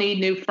don't need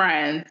new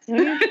friends.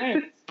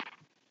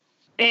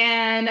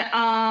 And,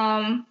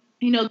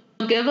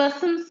 give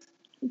us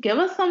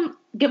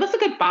a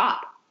good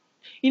bop.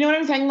 You know what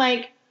I'm saying?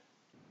 Like,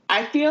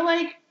 I feel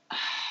like,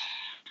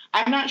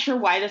 I'm not sure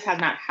why this has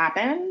not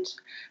happened,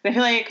 but I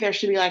feel like there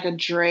should be like a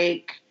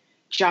Drake,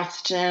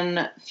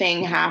 Justin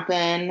thing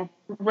happen.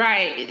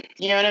 Right.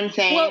 You know what I'm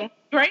saying? Well,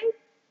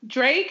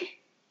 Drake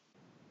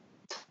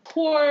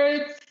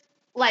towards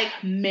like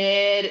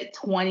mid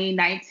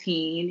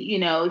 2019,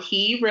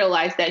 he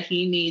realized that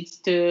he needs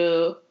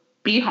to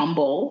be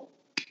humble.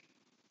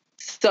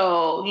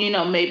 So,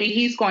 maybe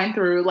he's going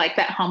through like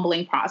that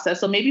humbling process.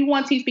 So maybe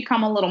once he's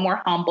become a little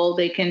more humble,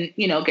 they can,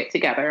 get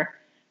together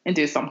and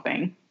do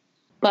something.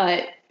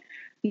 But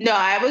no,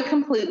 I would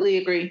completely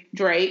agree.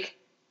 Drake,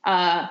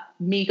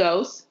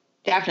 Migos.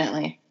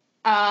 Definitely.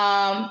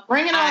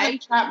 Bringing on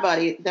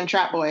them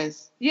trap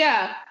boys.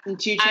 Yeah.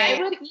 I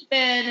would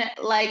even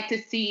like to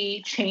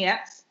see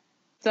Chance.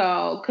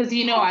 So, because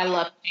I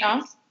love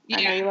Chance. Yeah.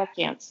 I know you love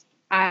Chance.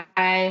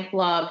 I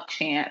love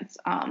Chance.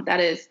 That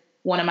is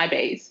one of my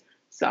baes.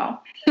 So,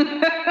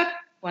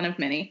 one of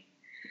many.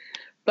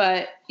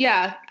 But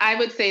yeah, I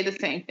would say the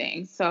same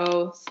thing.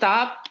 So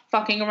stop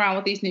fucking around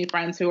with these new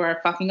friends who are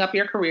fucking up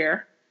your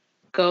career.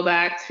 Go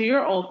back to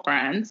your old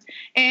friends.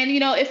 And,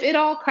 if it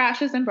all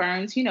crashes and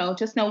burns,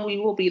 just know we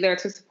will be there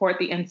to support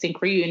the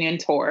NSYNC reunion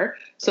tour.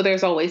 So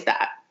there's always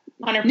that.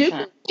 100%. New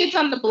Kids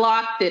on the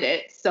Block did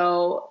it.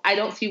 So I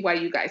don't see why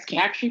you guys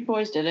can't. Backstreet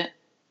Boys did it.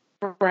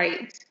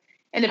 Right.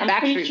 And I'm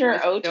pretty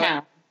sure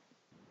O-Town.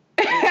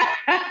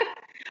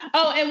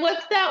 Oh, and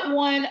what's that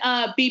one?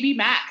 BB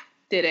Mac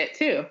did it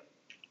too.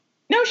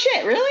 No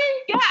shit,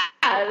 really?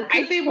 Yeah,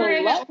 because they were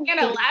in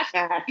Atlanta last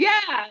year.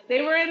 Yeah,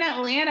 they were in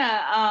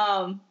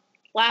Atlanta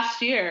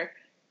last year.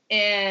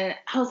 And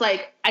I was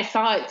like, I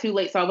saw it too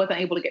late, so I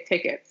wasn't able to get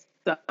tickets.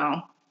 So,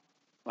 wow.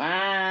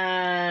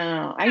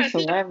 I used to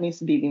love me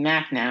some BB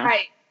Mac now.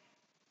 Right.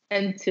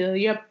 Until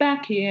you're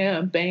back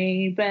here,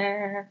 baby.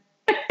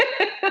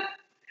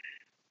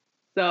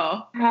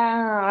 So.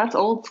 That's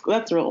old school.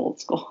 That's real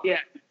old school. Yeah.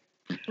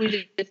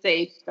 We just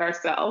aged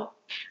ourselves.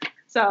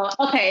 So,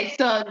 okay,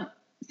 so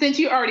since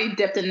you already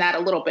dipped in that a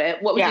little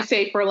bit, what would you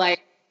say for like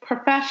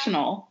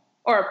professional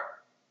or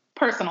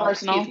personal life?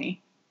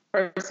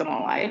 I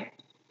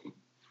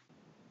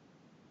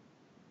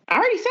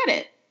already said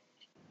it.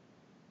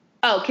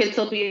 Oh, kids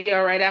will be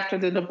all right after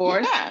the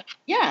divorce?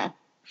 Yeah.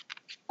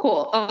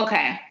 Cool.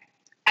 Okay.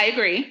 I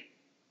agree.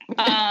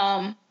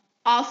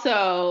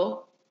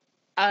 Also,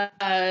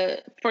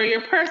 for your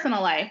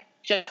personal life,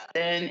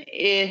 Justin,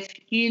 if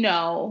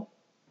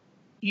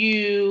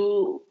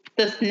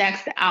this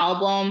next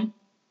album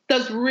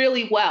does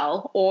really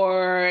well,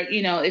 or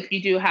if you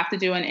do have to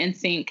do an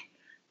NSYNC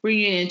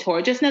reunion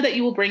tour, just know that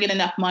you will bring in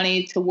enough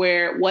money to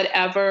where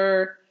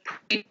whatever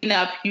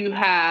prenup you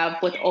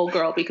have with old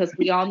girl, because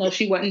we all know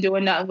she wasn't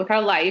doing nothing with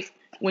her life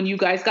when you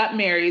guys got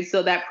married,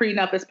 so that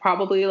prenup is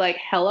probably like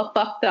hella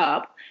fucked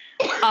up.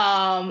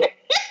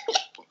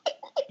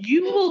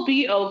 You will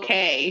be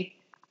okay.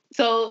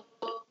 So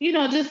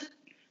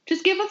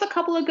just give us a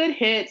couple of good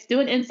hits, do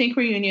an NSYNC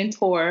reunion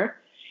tour.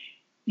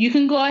 You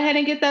can go ahead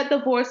and get that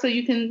divorce so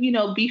you can,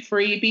 be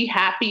free, be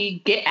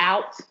happy, get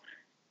out.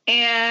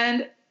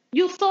 And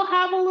you'll still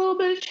have a little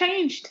bit of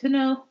change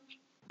to,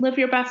 live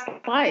your best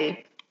life.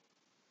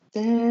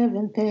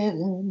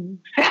 7-7.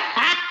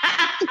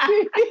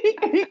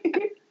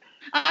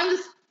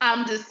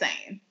 I'm just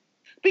saying.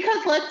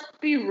 Because let's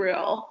be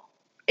real.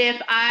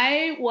 If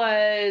I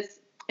was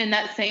in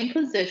that same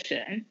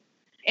position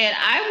and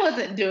I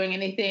wasn't doing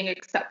anything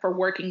except for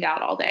working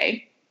out all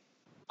day,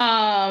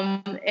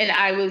 and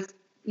I was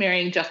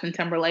marrying Justin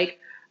Timberlake,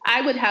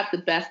 I would have the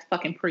best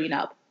fucking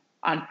prenup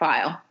on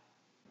file.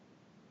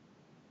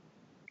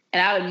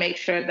 And I would make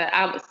sure that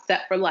I was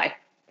set for life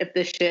if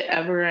this shit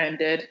ever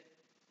ended.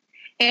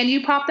 And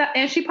you popped out,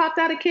 and she popped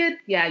out a kid?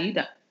 Yeah, you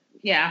don't.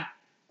 Yeah.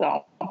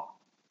 So.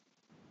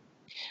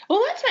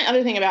 Well, that's my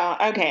other thing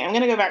about, okay, I'm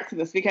going to go back to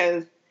this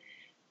because,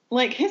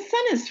 like, his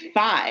son is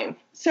 5.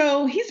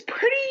 So he's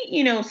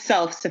pretty,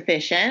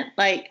 self-sufficient.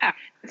 Like, Yeah.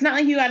 it's not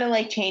like you got to,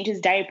 like, change his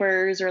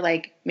diapers or,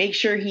 like, make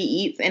sure he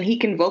eats and he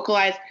can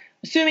vocalize,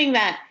 assuming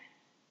that,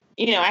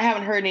 I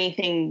haven't heard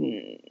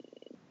anything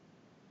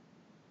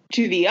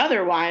to the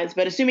otherwise,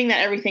 but assuming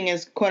that everything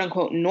is quote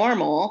unquote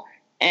normal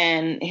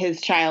and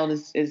his child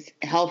is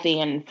healthy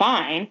and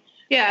fine,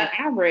 and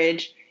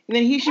average, and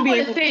then he should be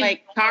able to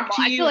like talk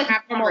to you,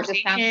 have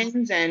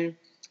conversations and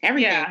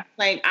everything. Yeah.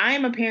 Like,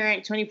 I'm a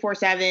parent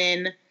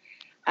 24/7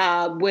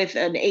 with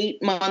an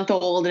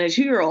 8-month-old and a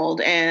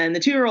 2-year-old, and the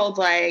 2-year-old's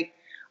like,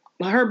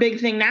 her big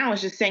thing now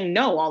is just saying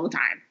no all the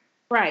time.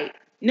 Right.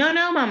 No,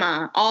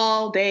 mama,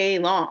 all day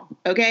long.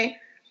 Okay.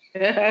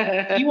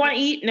 You want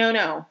to eat?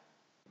 No.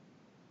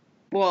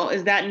 Well,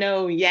 is that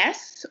no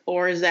yes,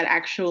 or is that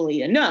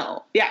actually a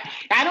no? Yeah,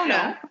 I don't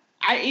know.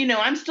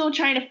 I'm still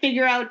trying to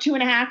figure out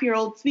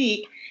 2.5-year-old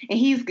speak, and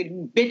he's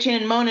bitching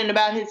and moaning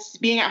about his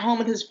being at home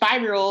with his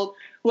 5-year-old,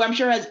 who I'm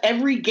sure has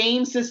every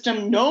game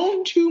system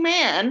known to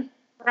man.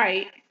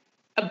 Right.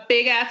 A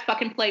big ass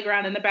fucking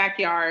playground in the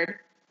backyard.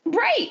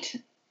 Right.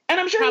 And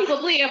I'm sure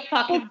probably a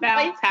fucking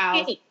bounce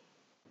house.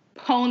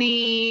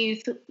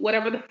 Ponies,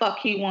 whatever the fuck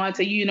he wants,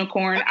 a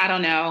unicorn, I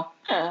don't know.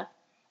 Yeah.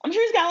 I'm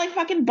sure he's got like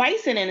fucking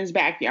bison in his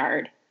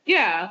backyard.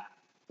 Yeah.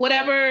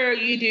 Whatever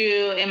you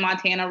do in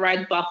Montana,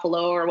 ride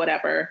buffalo or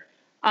whatever.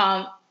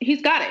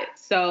 He's got it.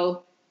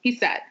 So he's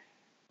set.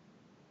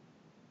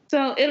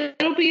 So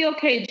it'll be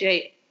okay,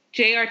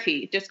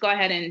 JRT. Just go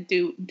ahead and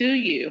do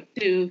you.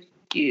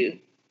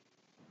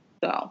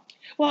 So.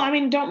 Well, I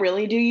mean, don't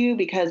really do you,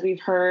 because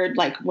we've heard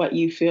like what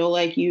you feel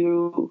like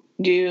you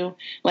do,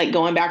 like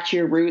going back to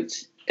your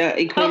roots,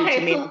 equated to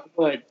Man in the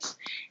Woods.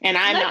 And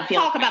I'm not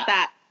feeling. Let's talk about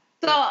that.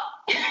 So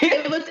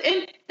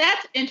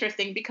that's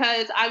interesting,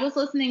 because I was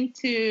listening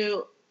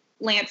to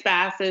Lance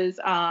Bass's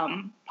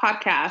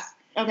podcast.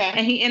 Okay.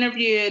 And he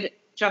interviewed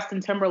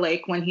Justin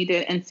Timberlake when he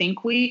did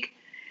NSYNC Week.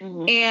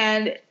 Mm-hmm.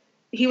 And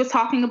he was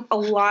talking a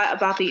lot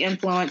about the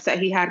influence that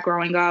he had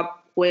growing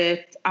up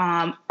with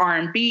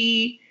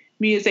R&B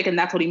music, and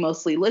that's what he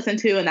mostly listened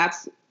to, and that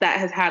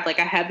has had like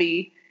a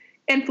heavy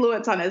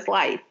influence on his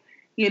life,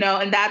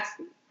 and that's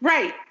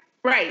right.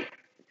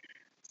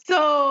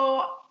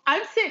 So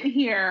I'm sitting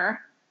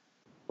here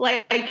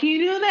like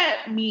that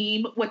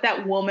meme with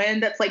that woman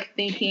that's like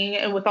thinking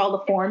and with all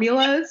the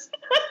formulas.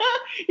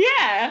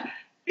 Yeah.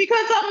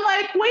 Because I'm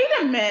like, wait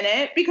a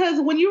minute, because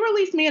when you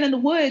released Man in the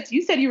Woods,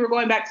 you said you were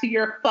going back to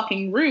your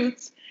fucking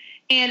roots.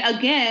 And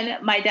again,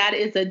 my dad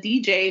is a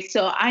DJ,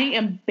 so I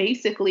am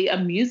basically a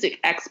music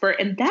expert,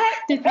 and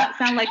that did not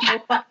sound like no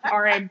fucking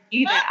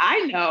R&B that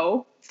I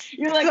know.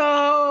 You're like,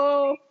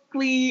 so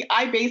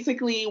I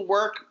basically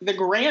work the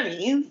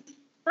Grammys,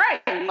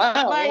 right?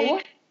 Oh.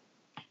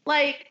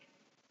 Like,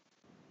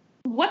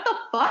 what the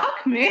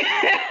fuck, man?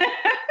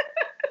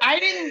 I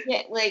didn't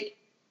get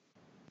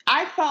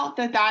I felt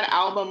that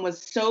album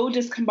was so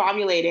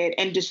discombobulated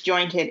and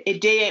disjointed.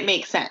 It didn't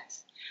make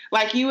sense.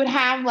 Like, you would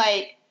have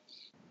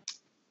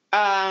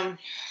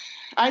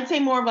I'd say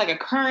more of like a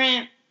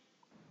current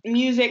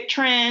music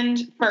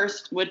trend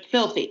first with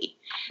Filthy.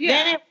 Yeah.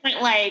 Then it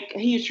went like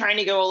he was trying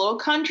to go a little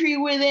country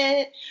with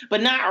it,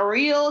 but not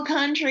real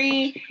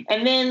country.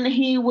 And then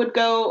he would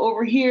go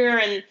over here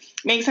and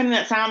make something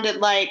that sounded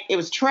like it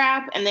was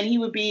trap. And then he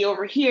would be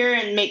over here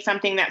and make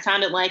something that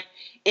sounded like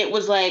it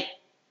was like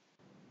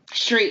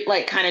straight,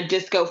 like kind of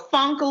disco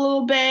funk a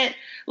little bit.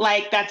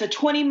 Like, that's a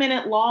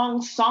 20-minute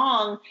long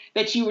song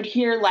that you would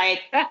hear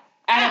like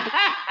at a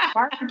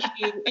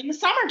barbecue in the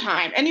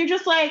summertime, and you're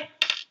just like,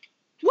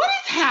 what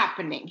is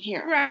happening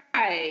here?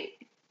 Right.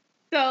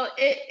 So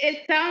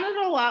it sounded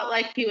a lot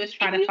like he was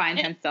trying to find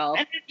himself.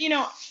 And,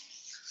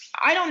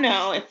 I don't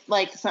know if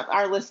like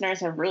our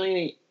listeners have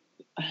really,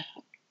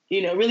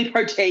 really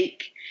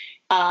partake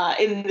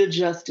in the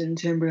Justin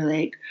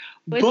Timberlake,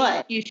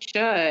 but you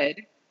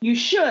should. You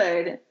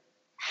should.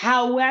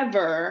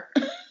 However,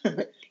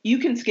 you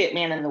can skip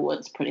Man in the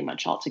Woods pretty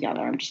much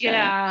altogether. I'm just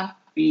gonna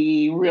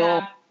be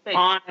real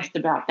honest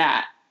about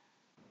that.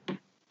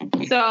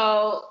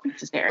 So,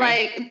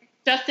 like,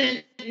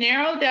 Justin,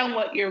 narrow down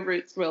what your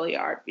roots really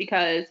are,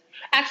 because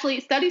actually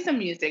study some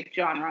music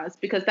genres,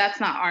 because that's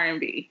not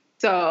R&B.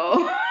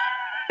 So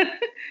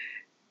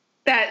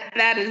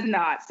that is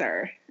not,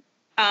 sir.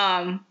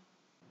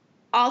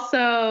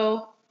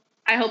 Also,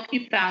 I hope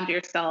you found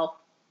yourself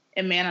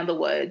in Man in the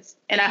Woods,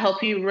 and I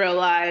hope you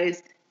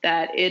realized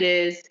that it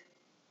is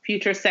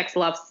future sex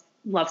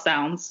love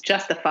sounds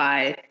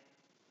justified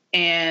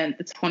and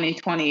the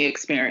 2020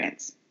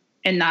 experience,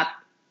 and not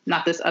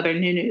this other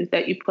new news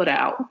that you put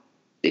out,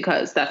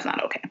 because that's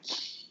not okay.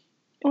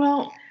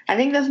 Well, I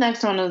think this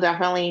next one will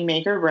definitely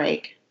make or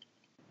break.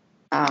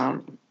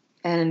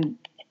 And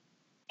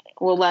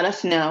will let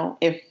us know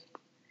if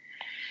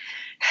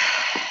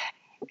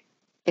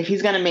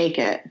he's going to make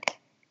it.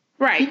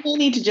 Right. People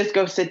need to just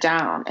go sit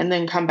down and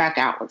then come back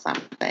out with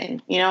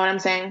something. You know what I'm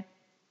saying?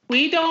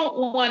 We don't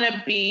want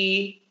to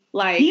be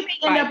like, he may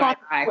end up on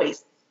The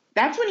Voice.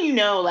 That's when you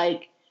know,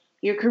 like,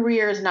 your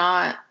career is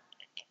not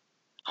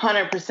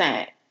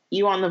 100%.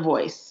 You on The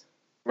Voice.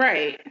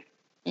 Right.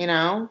 You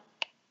know?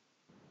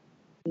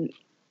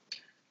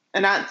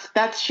 And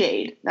that's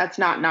shade. That's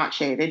not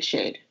shade. It's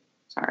shade.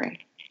 Sorry.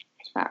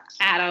 It's facts.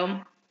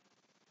 Adam.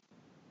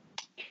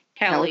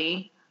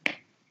 Kelly.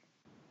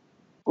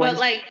 But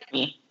like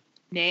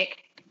Nick.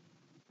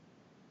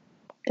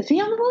 Is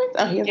he on The Voice?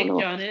 Oh, he is Nick on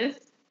The Jonas.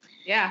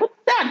 Yeah. What's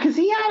that? Because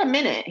he had a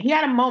minute. He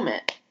had a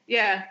moment.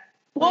 Yeah.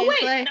 Well,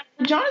 wait. Like,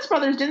 the Jonas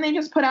Brothers, didn't they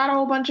just put out a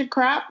whole bunch of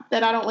crap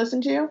that I don't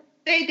listen to?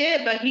 They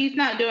did, but he's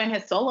not doing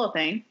his solo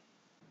thing.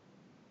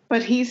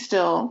 But he's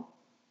still...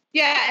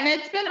 Yeah, and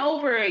it's been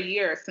over a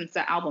year since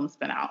the album's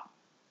been out.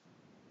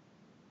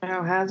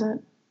 Oh, has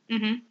it?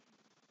 Mm-hmm.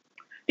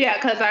 Yeah,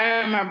 because I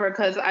remember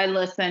because I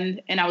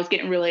listened and I was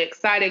getting really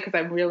excited because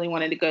I really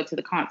wanted to go to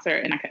the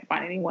concert and I couldn't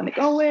find anyone to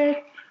go with,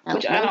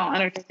 which I don't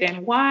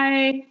understand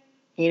why.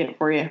 Hate it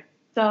for you.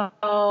 So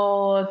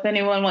if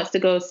anyone wants to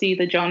go see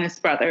the Jonas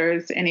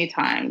Brothers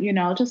anytime,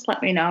 just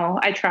let me know.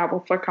 I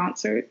travel for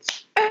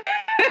concerts.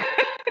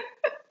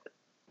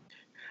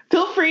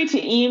 Feel free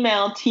to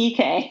email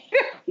TK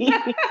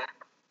at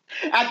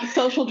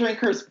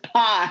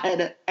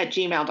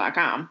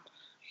thesocialdrinkerspod@gmail.com.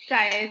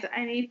 Guys,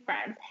 I need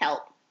friends.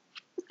 Help.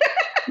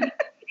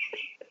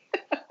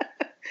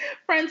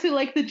 Friends who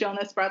like the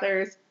Jonas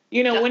Brothers.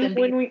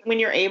 When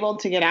you're able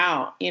to get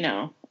out,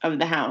 of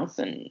the house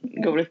and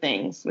go to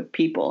things with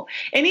people.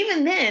 And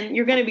even then,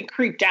 you're going to be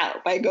creeped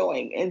out by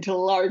going into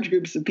large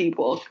groups of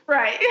people.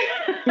 Right.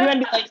 You're going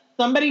to be like,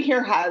 somebody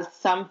here has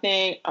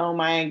something. Oh,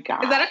 my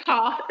God. Is that a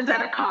cough?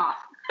 That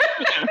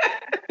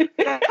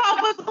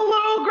cough was a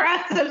little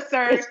aggressive,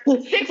 sir. It's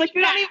like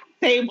you don't even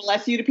say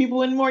bless you to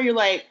people anymore. You're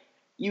like,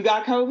 you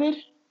got COVID?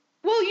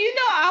 Well,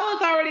 I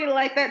was already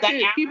like that,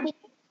 too.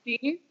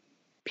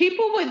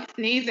 People would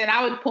sneeze and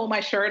I would pull my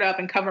shirt up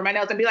and cover my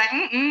nose and be like,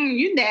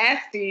 you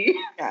nasty.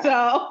 Yeah.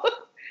 So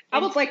I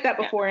was like that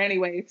before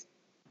anyways.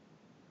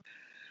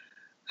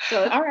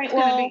 So all right,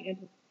 well,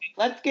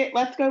 let's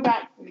go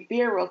back to the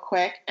beer real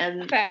quick.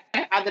 And now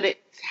that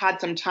it's had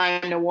some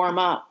time to warm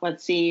up,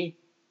 let's see.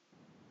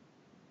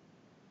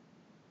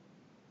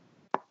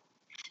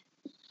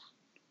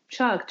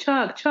 Chug,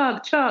 chug,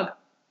 chug, chug.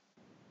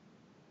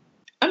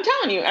 I'm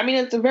telling you, I mean,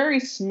 it's a very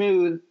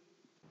smooth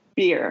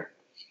beer.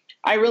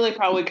 I really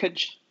probably could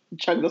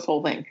chug this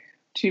whole thing,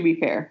 to be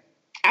fair.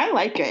 I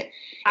like it.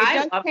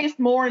 It does taste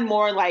more and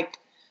more like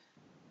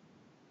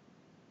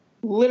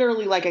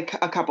literally like a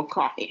cup of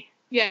coffee.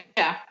 Yeah.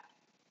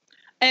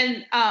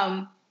 And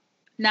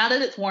now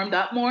that it's warmed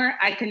up more,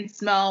 I can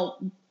smell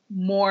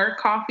more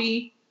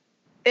coffee.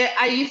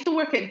 I used to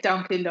work at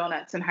Dunkin'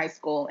 Donuts in high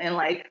school, and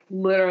like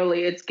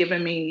literally it's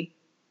giving me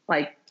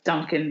like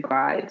Dunkin'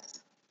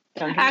 vibes.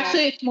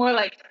 Actually, it's more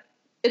like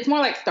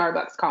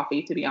Starbucks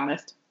coffee, to be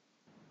honest.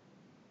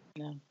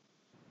 Yeah.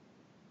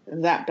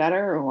 Is that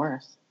better or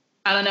worse?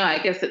 I don't know. I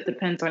guess it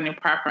depends on your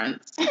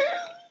preference.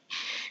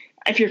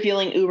 If you're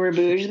feeling uber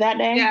bouge that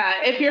day?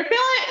 Yeah, if you're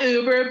feeling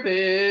uber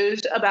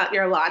bouge about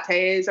your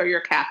lattes or your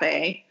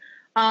cafe,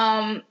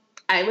 I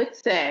would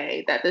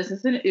say that this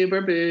is an uber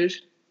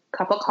bouge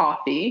cup of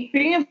coffee.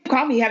 Speaking of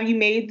coffee, have you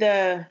made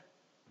the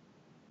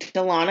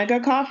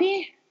Dahlonega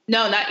coffee?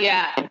 No, not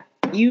yet.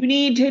 You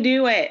need to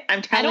do it.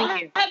 I'm telling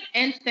you. I don't have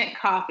instant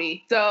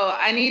coffee, so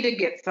I need to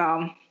get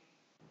some.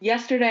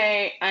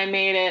 Yesterday, I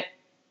made it.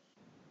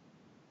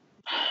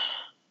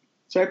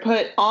 So I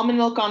put almond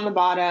milk on the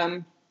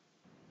bottom,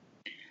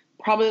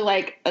 probably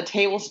like a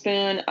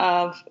tablespoon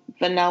of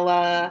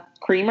vanilla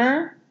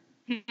creamer,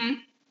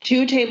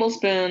 2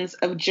 tablespoons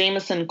of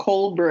Jameson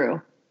cold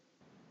brew.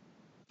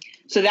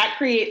 So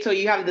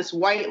you have this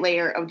white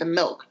layer of the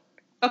milk.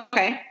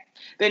 Okay.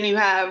 Then you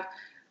have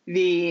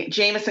the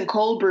Jameson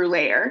cold brew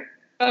layer.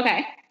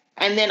 Okay.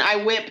 And then I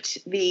whipped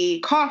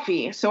the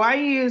coffee. So I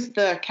used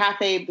the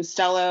Cafe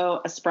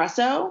Bustelo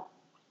espresso.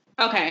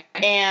 Okay.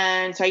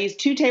 And so I used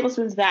 2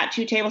 tablespoons of that,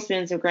 2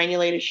 tablespoons of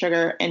granulated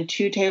sugar, and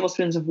 2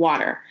 tablespoons of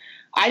water.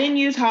 I didn't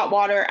use hot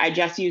water. I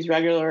just used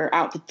regular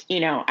out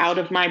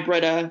of my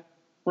Brita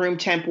room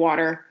temp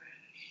water.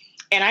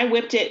 And I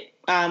whipped it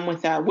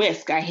with a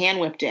whisk. I hand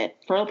whipped it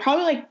for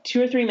probably like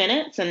 2 or 3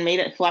 minutes and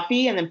made it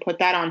fluffy and then put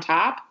that on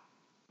top.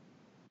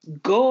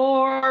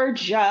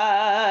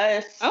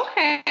 Gorgeous.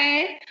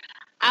 Okay.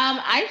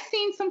 I've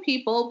seen some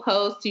people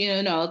post, the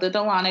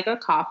Dahlonega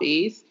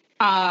coffees.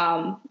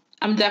 I'm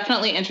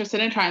definitely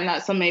interested in trying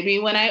that. So maybe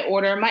when I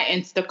order my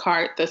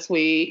Instacart this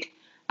week,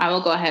 I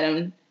will go ahead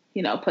and,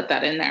 put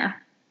that in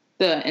there,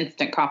 the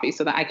instant coffee,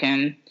 so that I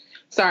can.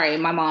 Sorry,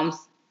 my mom's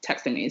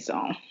texting me, so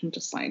I'm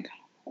just like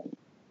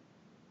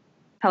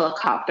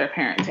helicopter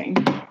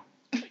parenting,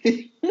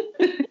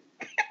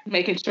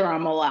 making sure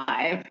I'm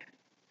alive.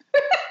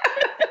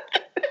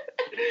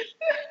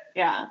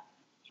 Yeah.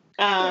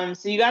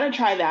 So you got to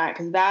try that,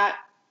 because that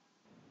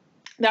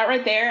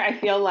right there, I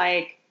feel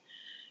like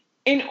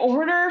in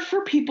order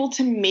for people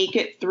to make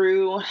it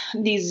through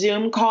these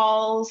Zoom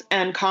calls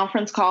and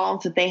conference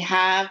calls that they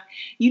have,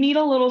 you need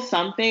a little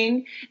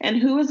something. And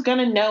who is going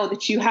to know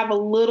that you have a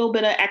little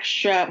bit of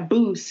extra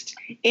boost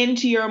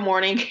into your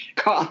morning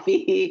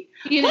coffee?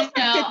 You know,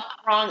 it's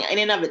strong in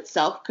and of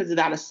itself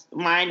because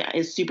mine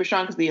is super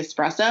strong because of the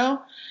espresso.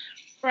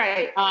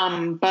 Right.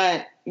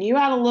 But you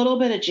add a little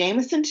bit of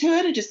Jameson to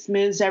it, it just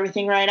smooths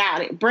everything right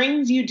out. It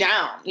brings you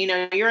down. You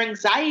know, your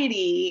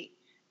anxiety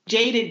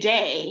day to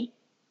day,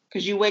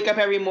 because you wake up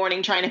every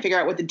morning trying to figure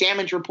out what the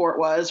damage report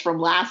was from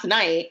last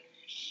night.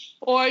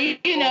 Or,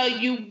 you know,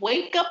 you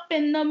wake up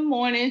in the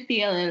morning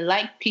feeling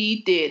like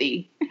P.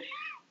 Diddy.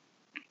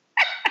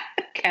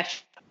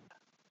 Catch.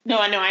 No,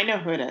 I know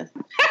who it is.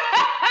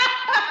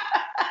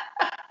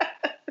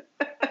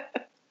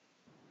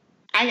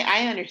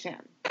 I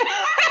understand.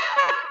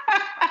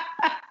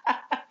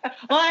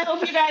 Well, I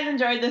hope you guys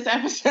enjoyed this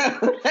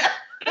episode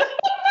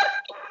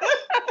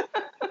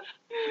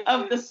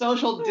of the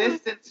Social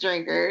Distance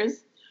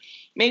Drinkers.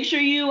 Make sure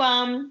you,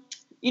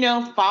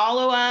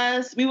 follow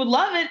us. We would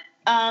love it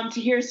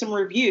to hear some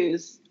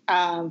reviews,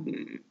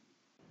 even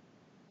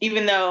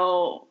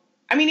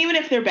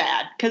if they're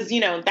bad, because,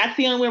 that's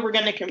the only way we're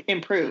going to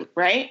improve,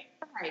 right?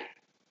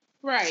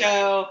 Right.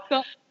 So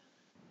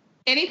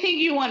anything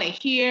you want to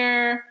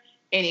hear,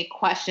 any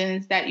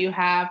questions that you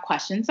have,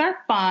 questions are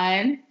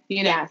fun.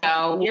 We're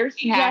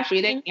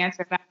happy to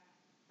answer them.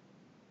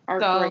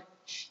 So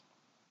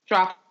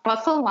drop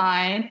us a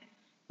line.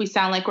 We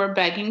sound like we're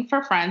begging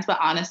for friends, but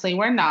honestly,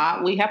 we're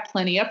not. We have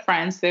plenty of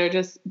friends. They're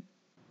just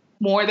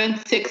more than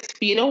 6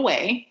 feet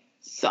away.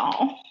 So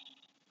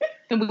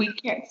we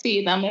can't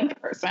see them in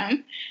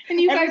person. And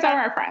you guys are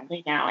our friends.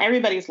 Now,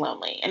 everybody's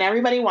lonely. And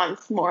everybody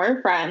wants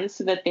more friends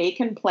so that they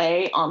can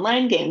play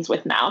online games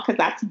with now, because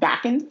that's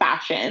back in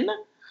fashion.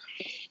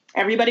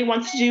 Everybody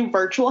wants to do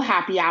virtual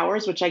happy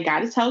hours, which I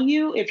got to tell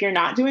you, if you're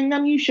not doing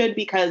them, you should,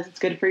 because it's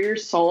good for your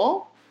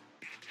soul.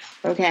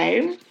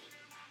 Okay?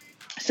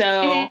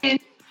 So, and,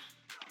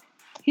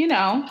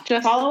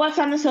 just follow us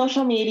on the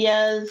social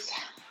medias.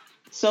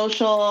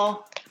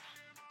 Social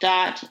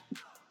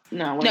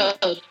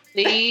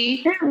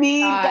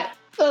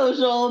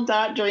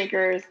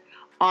drinkers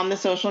on the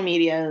social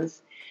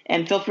medias.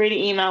 And feel free to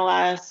email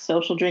us,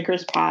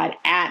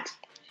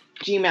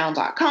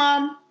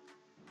 socialdrinkerspod@gmail.com.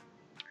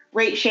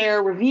 Rate,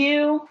 share,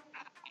 review.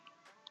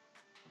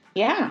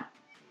 Yeah.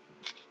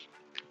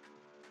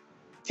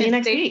 See you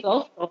next week.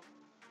 Social.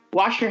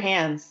 Wash your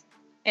hands.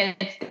 And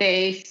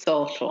stay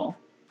social.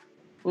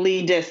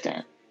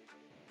 Distant.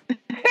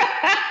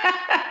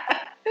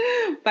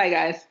 Bye,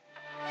 guys.